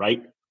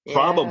 right? Yeah.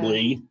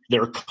 Probably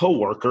their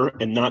coworker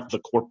and not the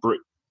corporate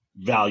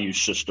value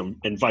system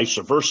and vice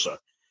versa.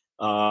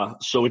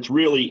 So it's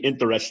really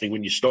interesting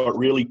when you start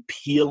really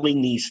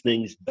peeling these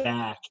things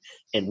back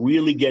and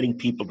really getting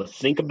people to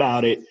think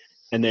about it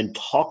and then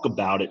talk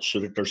about it so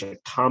that there's a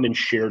common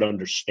shared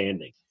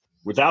understanding.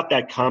 Without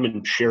that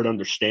common shared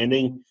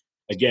understanding,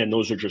 again,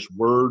 those are just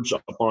words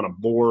up on a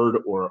board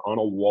or on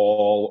a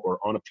wall or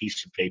on a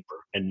piece of paper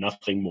and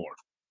nothing more.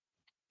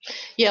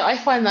 Yeah, I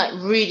find that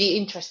really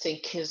interesting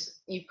because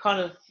you've kind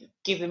of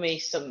given me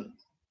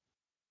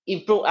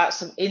you've brought out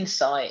some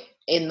insight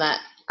in that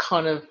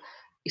kind of,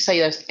 you say,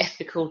 those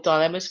ethical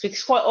dilemmas,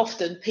 because quite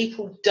often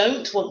people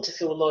don't want to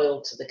feel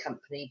loyal to the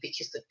company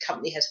because the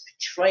company has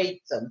betrayed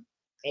them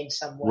in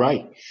some way,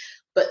 right?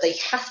 But they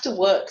have to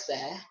work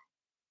there.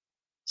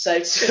 So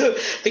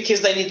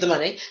because they need the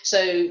money.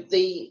 So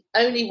the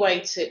only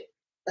way to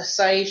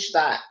assuage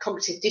that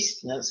cognitive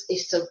dissonance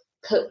is to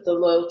put the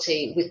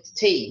loyalty with the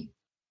team.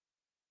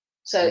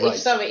 So if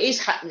something is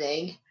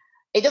happening,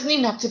 it doesn't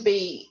even have to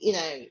be,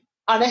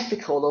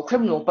 unethical or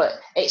criminal, but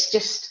it's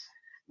just,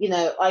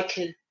 I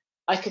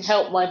can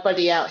help my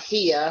buddy out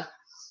here,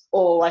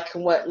 or I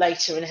can work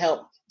later and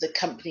help the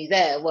company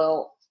there.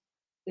 Well,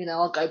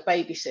 I'll go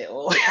babysit,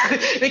 or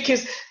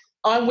because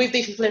I'm with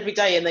these people every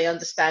day and they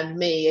understand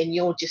me, and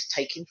you're just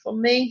taking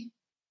from me.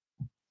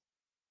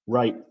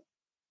 Right.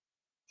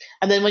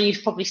 And then when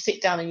you probably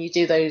sit down and you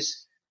do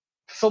those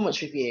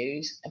performance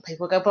reviews, and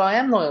people go, but I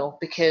am loyal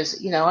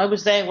because, I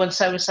was there when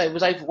so-and-so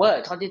was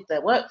overworked. I did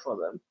their work for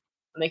them.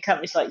 And the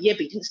company's like, yeah,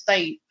 but you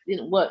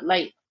didn't work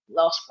late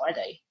last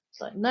Friday.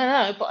 It's like,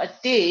 no, but I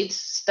did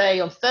stay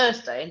on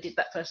Thursday and did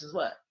that person's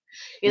work.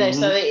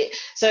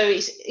 So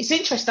it's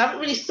interesting. I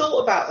haven't really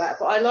thought about that,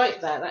 but I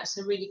like that. That's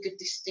a really good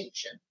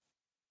distinction.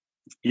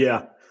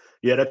 Yeah,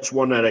 that's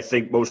one that I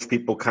think most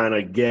people kind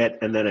of get,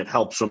 and then it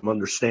helps them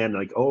understand,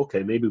 like, oh,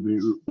 okay, maybe we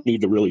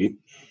need to really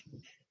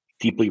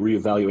deeply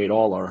reevaluate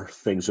all our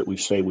things that we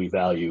say we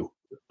value,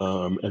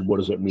 and what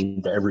does it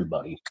mean to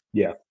everybody?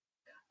 Yeah.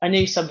 I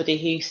knew somebody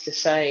who used to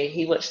say,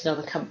 he works in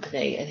another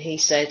company, and he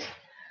said,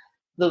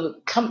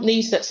 the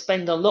companies that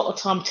spend a lot of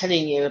time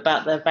telling you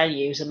about their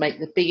values and make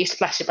the biggest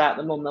splash about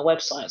them on their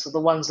websites are the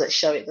ones that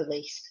show it the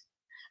least.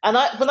 And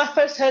when I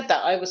first heard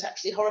that, I was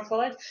actually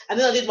horrified. And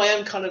then I did my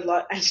own kind of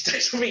like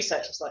anecdotal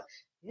research. I was like,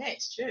 yeah,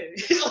 it's true.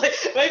 It's like,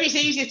 maybe it's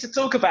easier to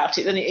talk about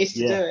it than it is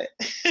to do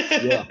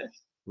it. Yeah,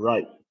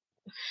 right.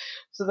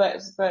 So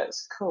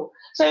that's cool.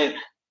 So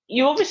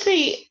you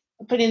obviously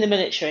been in the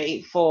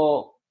military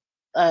for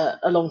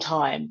a long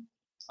time,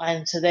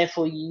 and so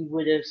therefore you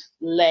would have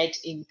led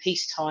in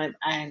peacetime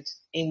and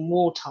in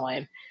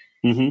wartime.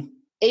 Mm-hmm.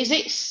 Is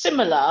it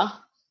similar,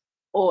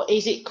 or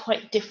is it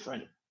quite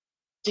different?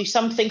 Do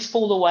some things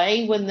fall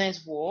away when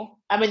there's war?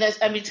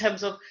 In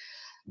terms of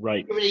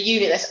right, you're in a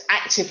unit that's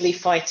actively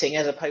fighting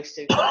as opposed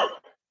to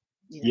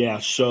Yeah.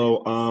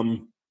 So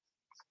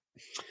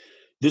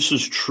this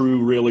is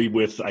true really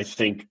with, I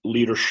think,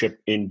 leadership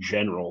in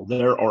general.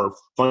 There are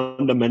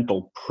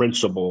fundamental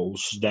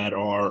principles that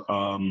are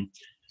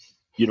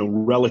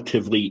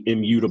relatively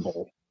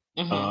immutable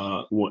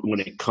when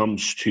it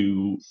comes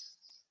to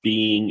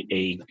being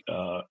a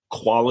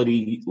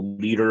quality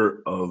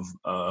leader of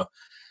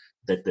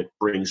that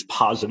brings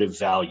positive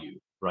value,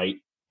 right?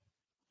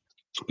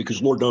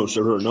 Because Lord knows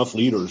there are enough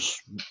leaders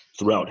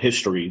throughout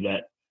history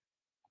that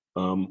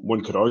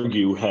one could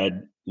argue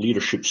had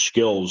leadership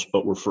skills,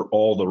 but were for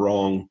all the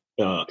wrong,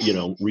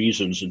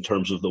 reasons in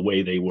terms of the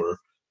way they were,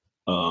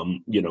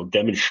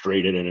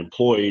 demonstrated and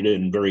employed,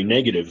 and very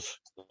negative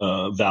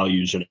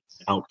values and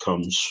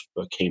outcomes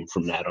came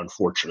from that,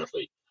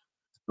 unfortunately.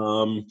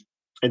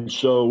 And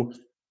so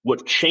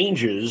what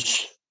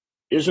changes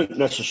isn't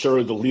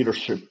necessarily the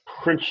leadership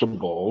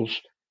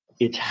principles,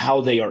 it's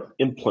how they are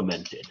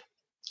implemented.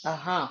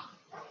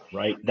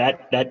 Right?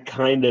 That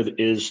kind of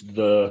is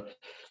the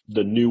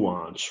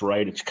nuance,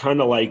 right? It's kind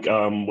of like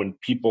when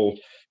people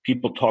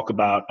talk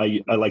about,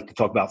 I like to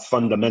talk about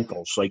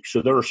fundamentals. Like,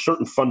 so there are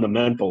certain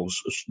fundamentals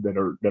that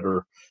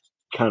are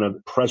kind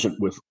of present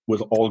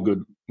with all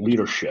good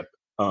leadership.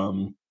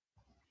 And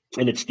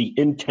it's the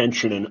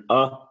intention and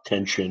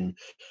attention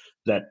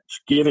that's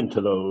given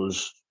to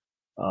those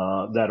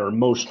that are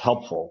most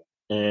helpful.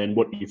 And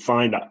what you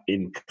find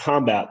in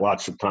combat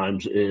lots of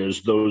times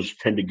is those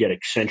tend to get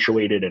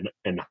accentuated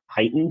and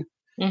heightened.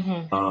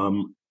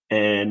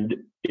 And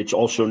it's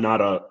also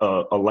not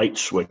a light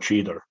switch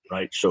either,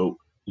 right? So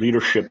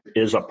leadership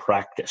is a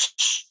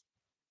practice.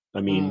 I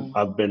mean,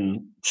 I've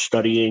been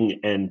studying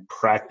and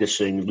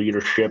practicing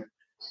leadership,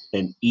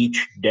 and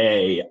each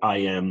day I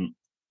am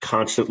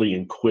constantly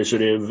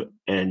inquisitive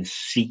and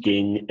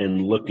seeking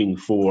and looking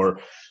for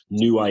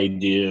new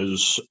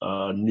ideas,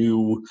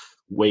 new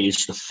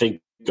ways to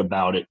think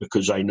about it,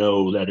 because I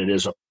know that it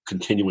is a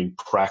continuing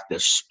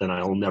practice and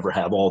I'll never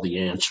have all the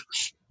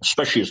answers,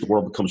 especially as the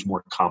world becomes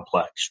more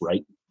complex,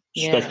 right?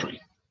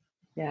 Especially.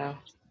 Yeah.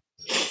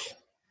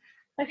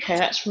 Okay,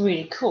 that's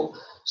really cool.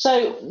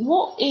 So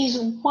what is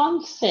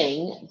one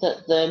thing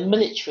that the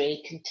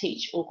military can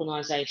teach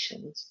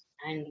organizations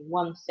and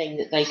one thing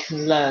that they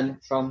can learn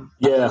from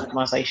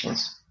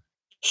organizations?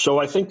 So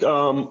I think,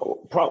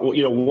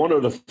 one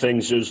of the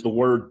things is the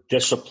word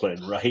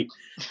discipline, right?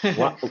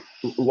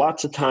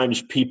 Lots of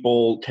times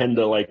people tend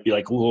to be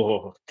like,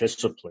 "Whoa,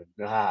 discipline,"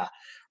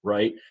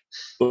 right?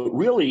 But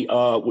really,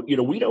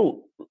 we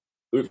don't.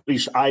 At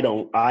least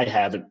I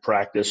haven't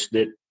practiced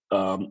it.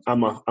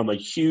 I'm a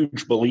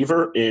huge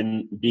believer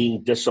in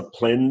being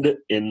disciplined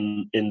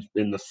in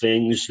the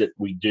things that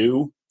we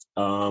do,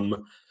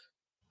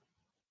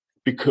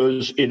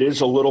 because it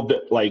is a little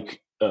bit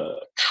like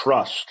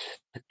trust,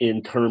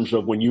 in terms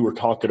of when you were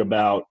talking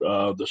about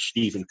the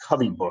Stephen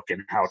Covey book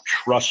and how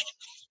trust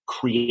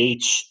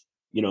creates,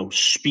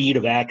 speed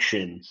of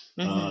action.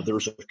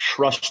 There's a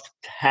trust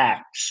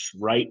tax,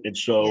 right? And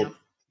so,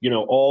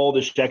 all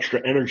this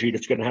extra energy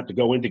that's going to have to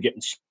go into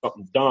getting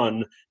something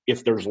done,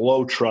 if there's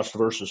low trust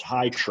versus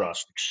high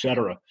trust, et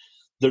cetera.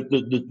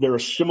 There are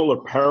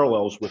similar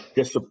parallels with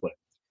discipline.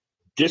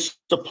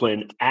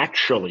 Discipline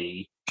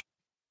actually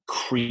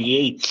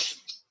creates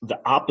the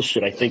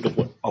opposite, I think, of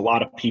what a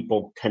lot of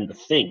people tend to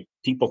think.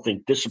 People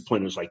think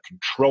discipline is like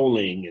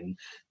controlling and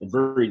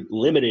very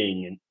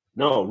limiting. And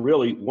no,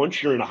 really,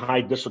 once you're in a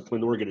high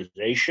disciplined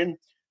organization,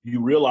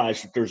 you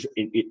realize that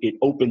it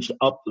opens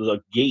up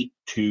the gate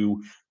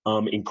to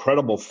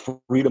incredible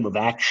freedom of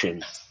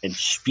action and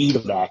speed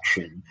of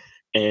action,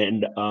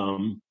 and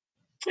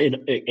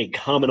a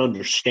common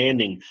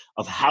understanding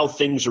of how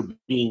things are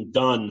being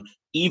done,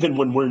 even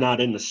when we're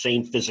not in the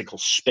same physical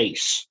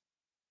space.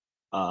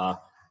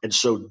 And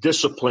so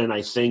discipline,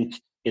 I think,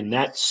 in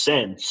that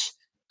sense,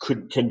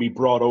 can be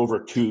brought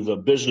over to the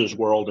business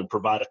world and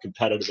provide a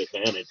competitive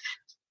advantage.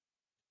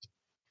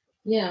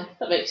 Yeah,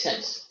 that makes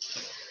sense.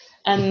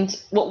 And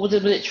what would the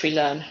military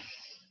learn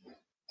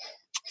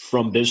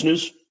from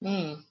business?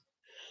 What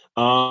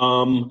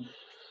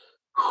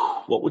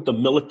would the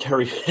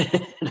military?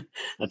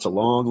 That's a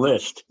long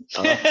list.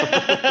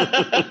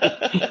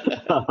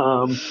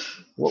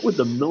 What would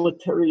the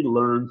military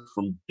learn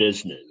from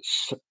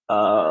business?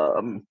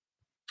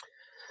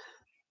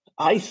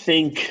 I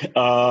think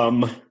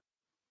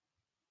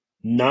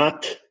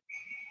not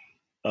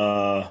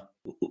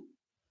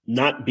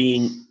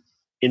being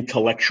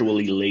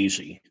intellectually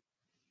lazy.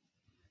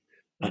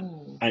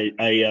 I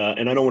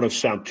and I don't want to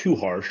sound too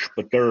harsh,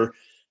 but there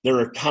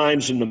are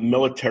times in the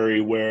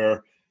military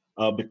where,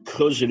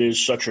 because it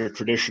is such a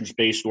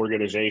traditions-based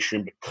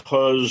organization,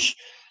 because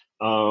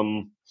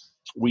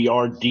we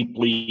are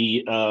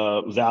deeply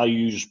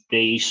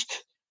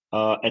values-based,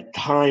 at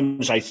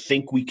times I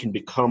think we can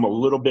become a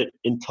little bit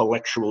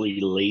intellectually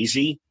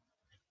lazy.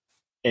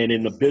 And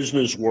in the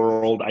business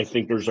world, I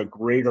think there's a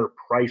greater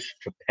price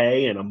to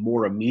pay and a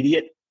more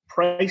immediate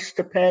price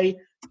to pay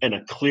and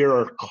a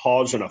clearer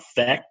cause and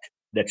effect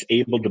that's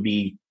able to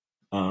be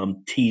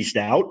teased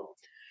out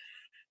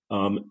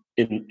in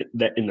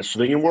the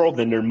civilian world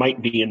than there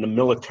might be in the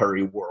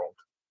military world.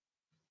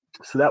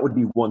 So that would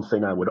be one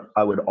thing I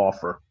would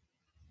offer.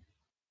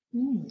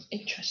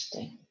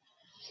 Interesting.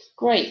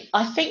 Great.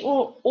 I think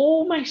we're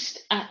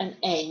almost at an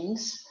end.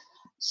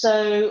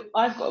 So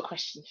I've got a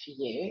question for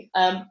you.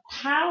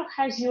 How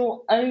has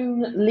your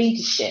own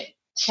leadership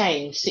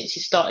changed since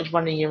you started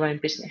running your own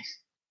business?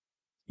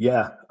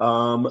 Yeah.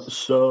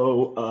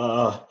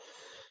 So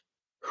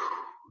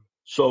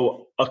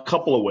So a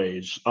couple of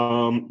ways.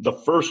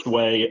 The first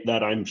way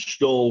that I'm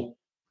still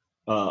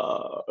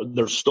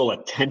there's still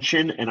a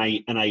tension, and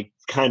I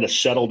kind of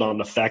settled on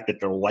the fact that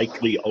there'll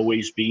likely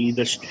always be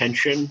this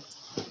tension.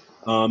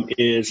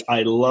 Is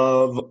I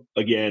love,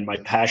 again, my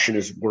passion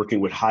is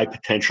working with high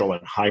potential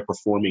and high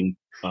performing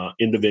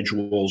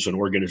individuals and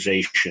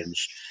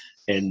organizations,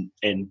 and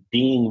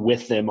being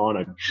with them on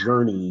a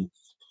journey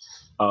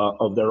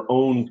of their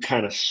own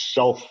kind of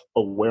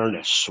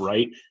self-awareness,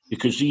 right?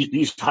 Because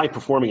these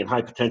high-performing and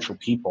high-potential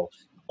people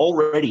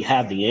already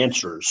have the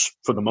answers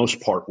for the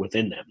most part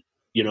within them.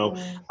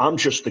 I'm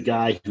just the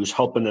guy who's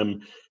helping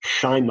them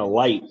shine the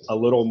light a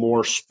little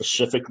more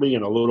specifically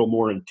and a little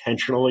more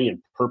intentionally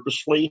and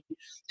purposefully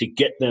to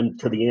get them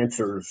to the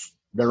answers,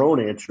 their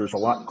own answers, a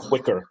lot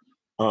quicker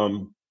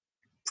than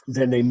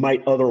they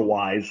might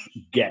otherwise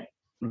get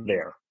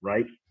there,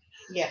 right?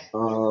 Yeah.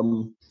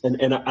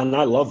 And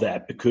I love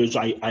that because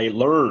I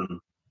learn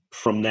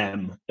from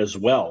them as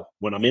well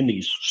when I'm in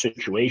these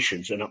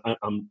situations, and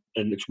and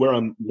it's where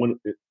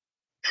it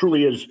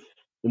truly is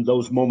in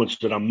those moments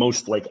that I'm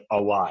most like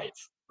alive,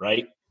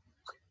 right?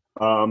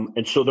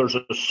 And so there's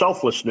a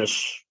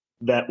selflessness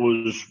that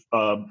was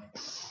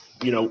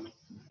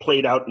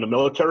played out in the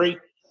military,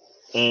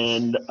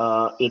 and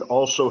it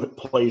also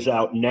plays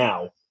out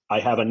now. I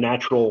have a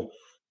natural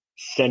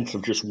sense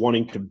of just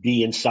wanting to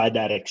be inside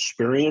that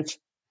experience,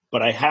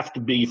 but I have to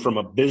be from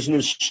a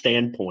business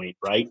standpoint,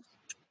 right?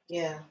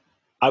 Yeah.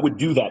 I would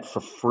do that for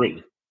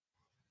free.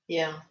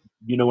 Yeah.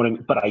 You know what I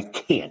mean? But I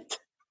can't.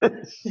 I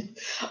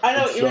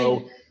know what you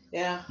mean.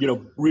 Yeah.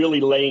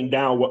 Really laying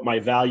down what my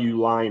value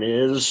line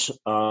is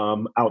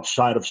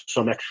outside of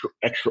some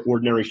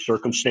extraordinary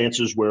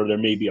circumstances where there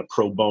may be a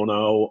pro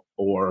bono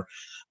or,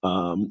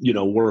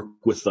 work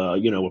with,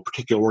 a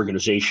particular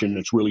organization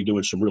that's really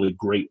doing some really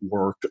great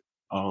work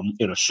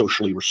in a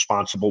socially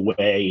responsible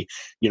way,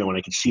 and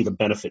I can see the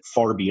benefit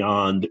far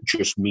beyond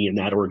just me and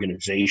that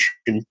organization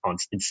in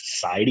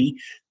society.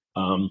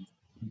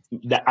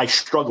 That I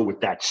struggle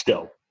with that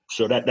still.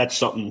 So that's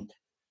something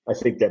I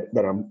think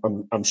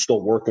that I'm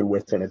still working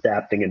with and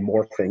adapting and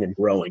morphing and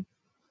growing.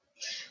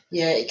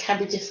 Yeah, it can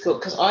be difficult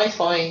because I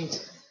find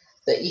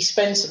that you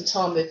spend some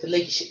time with the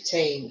leadership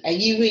team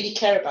and you really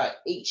care about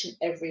each and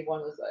every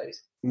one of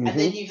those, and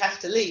then you have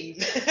to leave.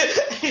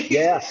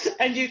 Yeah,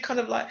 and you kind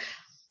of like,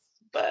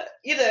 but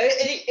you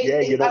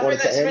don't want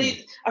it to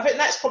end. I think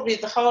that's probably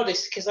the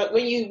hardest because like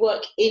when you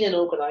work in an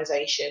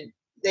organisation,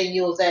 then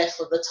you're there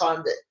for the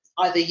time that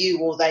either you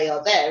or they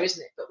are there,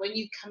 isn't it? But when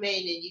you come in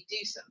and you do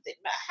something,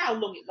 no matter how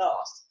long it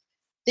lasts,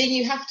 then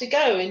you have to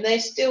go, and they're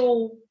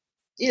still,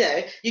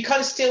 you kind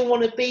of still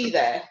want to be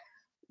there,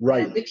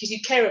 right? Because you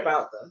care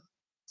about them.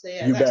 So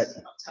yeah, you that's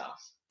bet.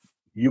 Tough.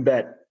 You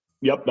bet.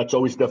 Yep, that's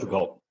always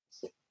difficult.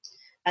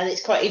 And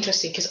it's quite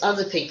interesting because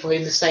other people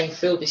in the same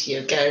field as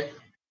you go,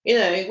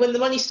 when the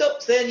money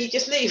stops, then you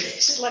just leave.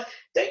 It's just like,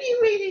 don't you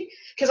really?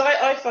 Because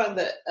I find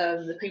that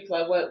the people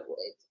I work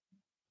with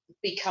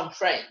become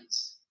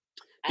friends.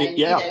 And,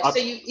 so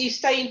you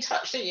stay in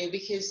touch, don't you?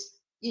 Because,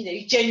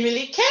 you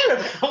genuinely care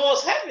about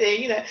what's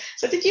happening,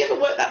 So did you ever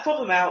work that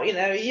problem out?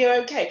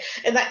 You're okay.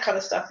 And that kind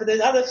of stuff. And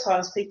then other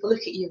times people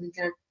look at you and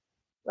go,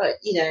 right,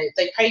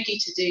 they paid you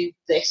to do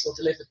this or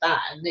deliver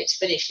that and it's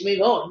finished. You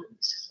move on.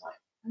 It's just like,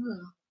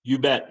 oh. You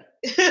bet.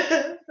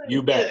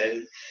 You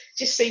bet.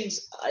 Just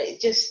seems,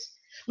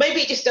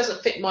 maybe it just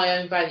doesn't fit my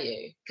own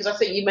value because I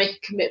think you make a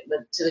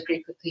commitment to the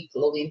group of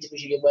people or the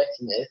individual you're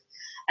working with.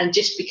 And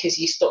just because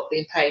you stop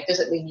being paid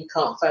doesn't mean you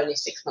can't phone in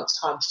 6 months'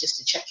 time just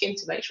to check in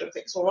to make sure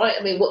everything's all right.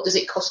 I mean, what does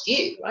it cost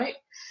you, right?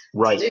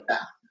 Right. To do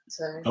that.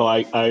 So. Oh, I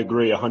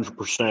agree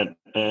 100%.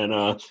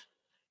 And,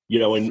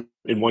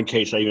 in one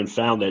case, I even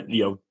found that,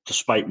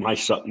 despite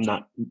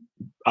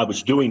I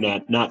was doing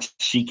that, not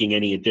seeking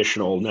any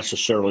additional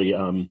necessarily,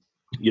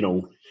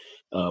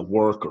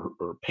 work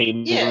or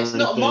payment. Yeah, it's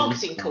not a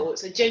marketing call.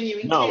 It's a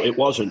genuine No, care. It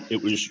wasn't.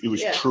 It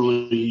was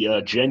truly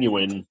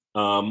genuine.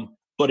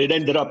 But it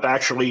ended up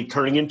actually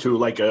turning into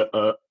like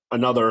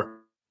another,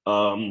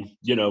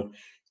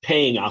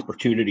 paying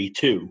opportunity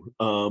too.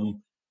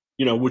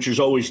 Which is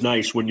always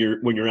nice when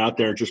you're out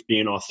there just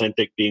being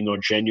authentic, being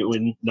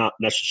genuine, not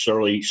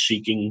necessarily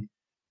seeking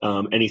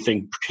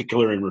anything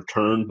particular in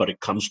return, but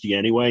it comes to you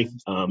anyway.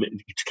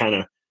 It's kind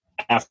of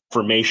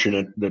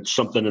affirmation that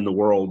something in the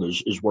world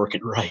is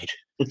working right.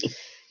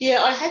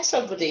 Yeah, I had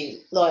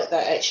somebody like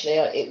that actually.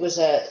 It was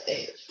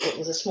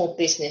a small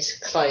business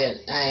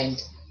client,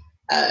 and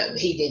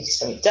he needed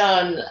something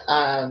done,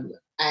 and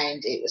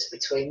it was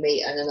between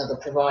me and another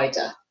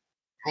provider.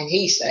 And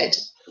he said,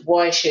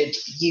 "Why should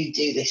you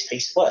do this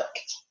piece of work?"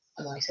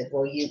 And I said,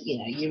 "Well, you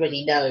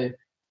already know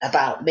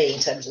about me in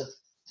terms of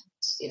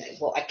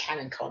what I can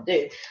and can't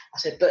do." I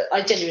said, "But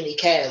I genuinely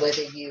care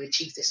whether you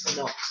achieve this or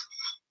not."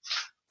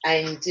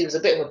 And there was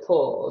a bit of a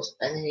pause,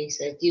 and then he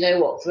said, "You know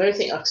what? For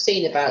everything I've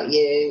seen about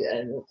you,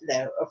 and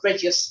I've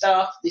read your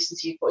stuff,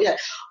 listened to you,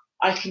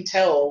 I can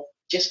tell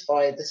just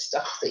by the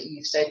stuff that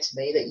you've said to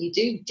me that you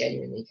do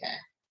genuinely care."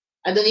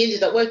 And then he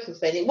ended up working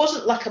with me. And it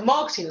wasn't like a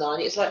marketing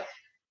line. It's like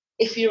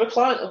if you're a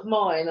client of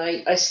mine,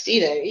 I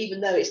you know, even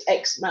though it's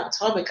X amount of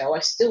time ago, I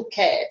still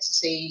care to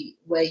see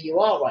where you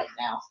are right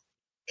now,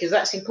 because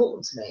that's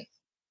important to me.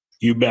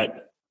 You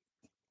bet.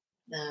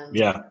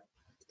 Yeah.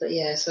 But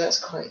yeah, so that's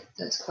quite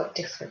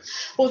different.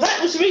 Well,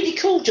 that was really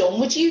cool, John.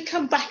 Would you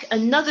come back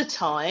another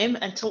time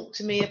and talk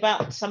to me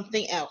about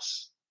something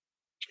else?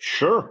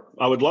 Sure,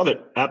 I would love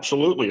it.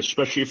 Absolutely,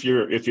 especially if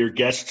your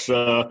guests,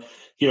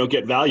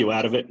 get value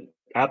out of it.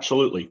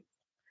 Absolutely.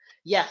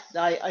 Yeah,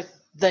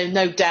 there's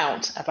no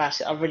doubt about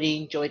it. I really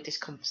enjoyed this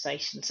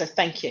conversation. So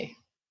thank you.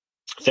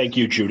 Thank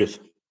you, Judith.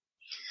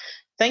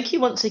 Thank you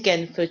once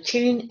again for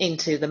tuning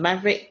into the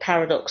Maverick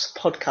Paradox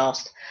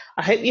podcast.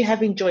 I hope you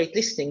have enjoyed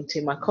listening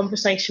to my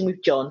conversation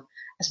with John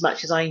as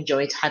much as I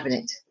enjoyed having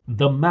it.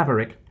 The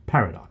Maverick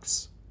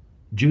Paradox.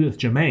 Judith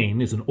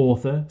Germain is an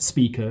author,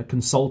 speaker,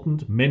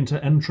 consultant, mentor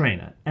and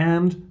trainer,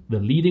 and the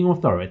leading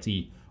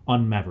authority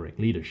on Maverick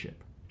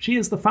leadership. She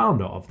is the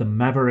founder of the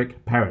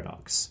Maverick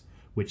Paradox,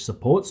 which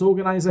supports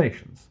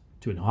organizations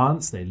to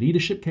enhance their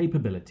leadership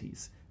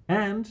capabilities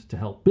and to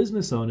help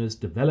business owners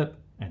develop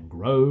and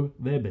grow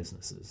their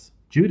businesses.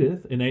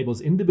 Judith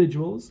enables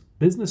individuals,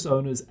 business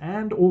owners,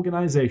 and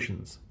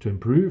organizations to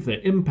improve their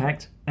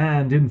impact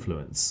and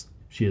influence.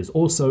 She is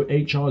also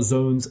HR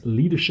Zone's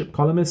leadership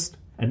columnist,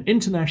 an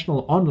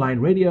international online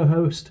radio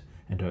host,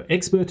 and her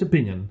expert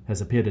opinion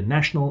has appeared in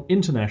national,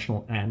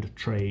 international, and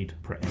trade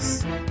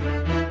press.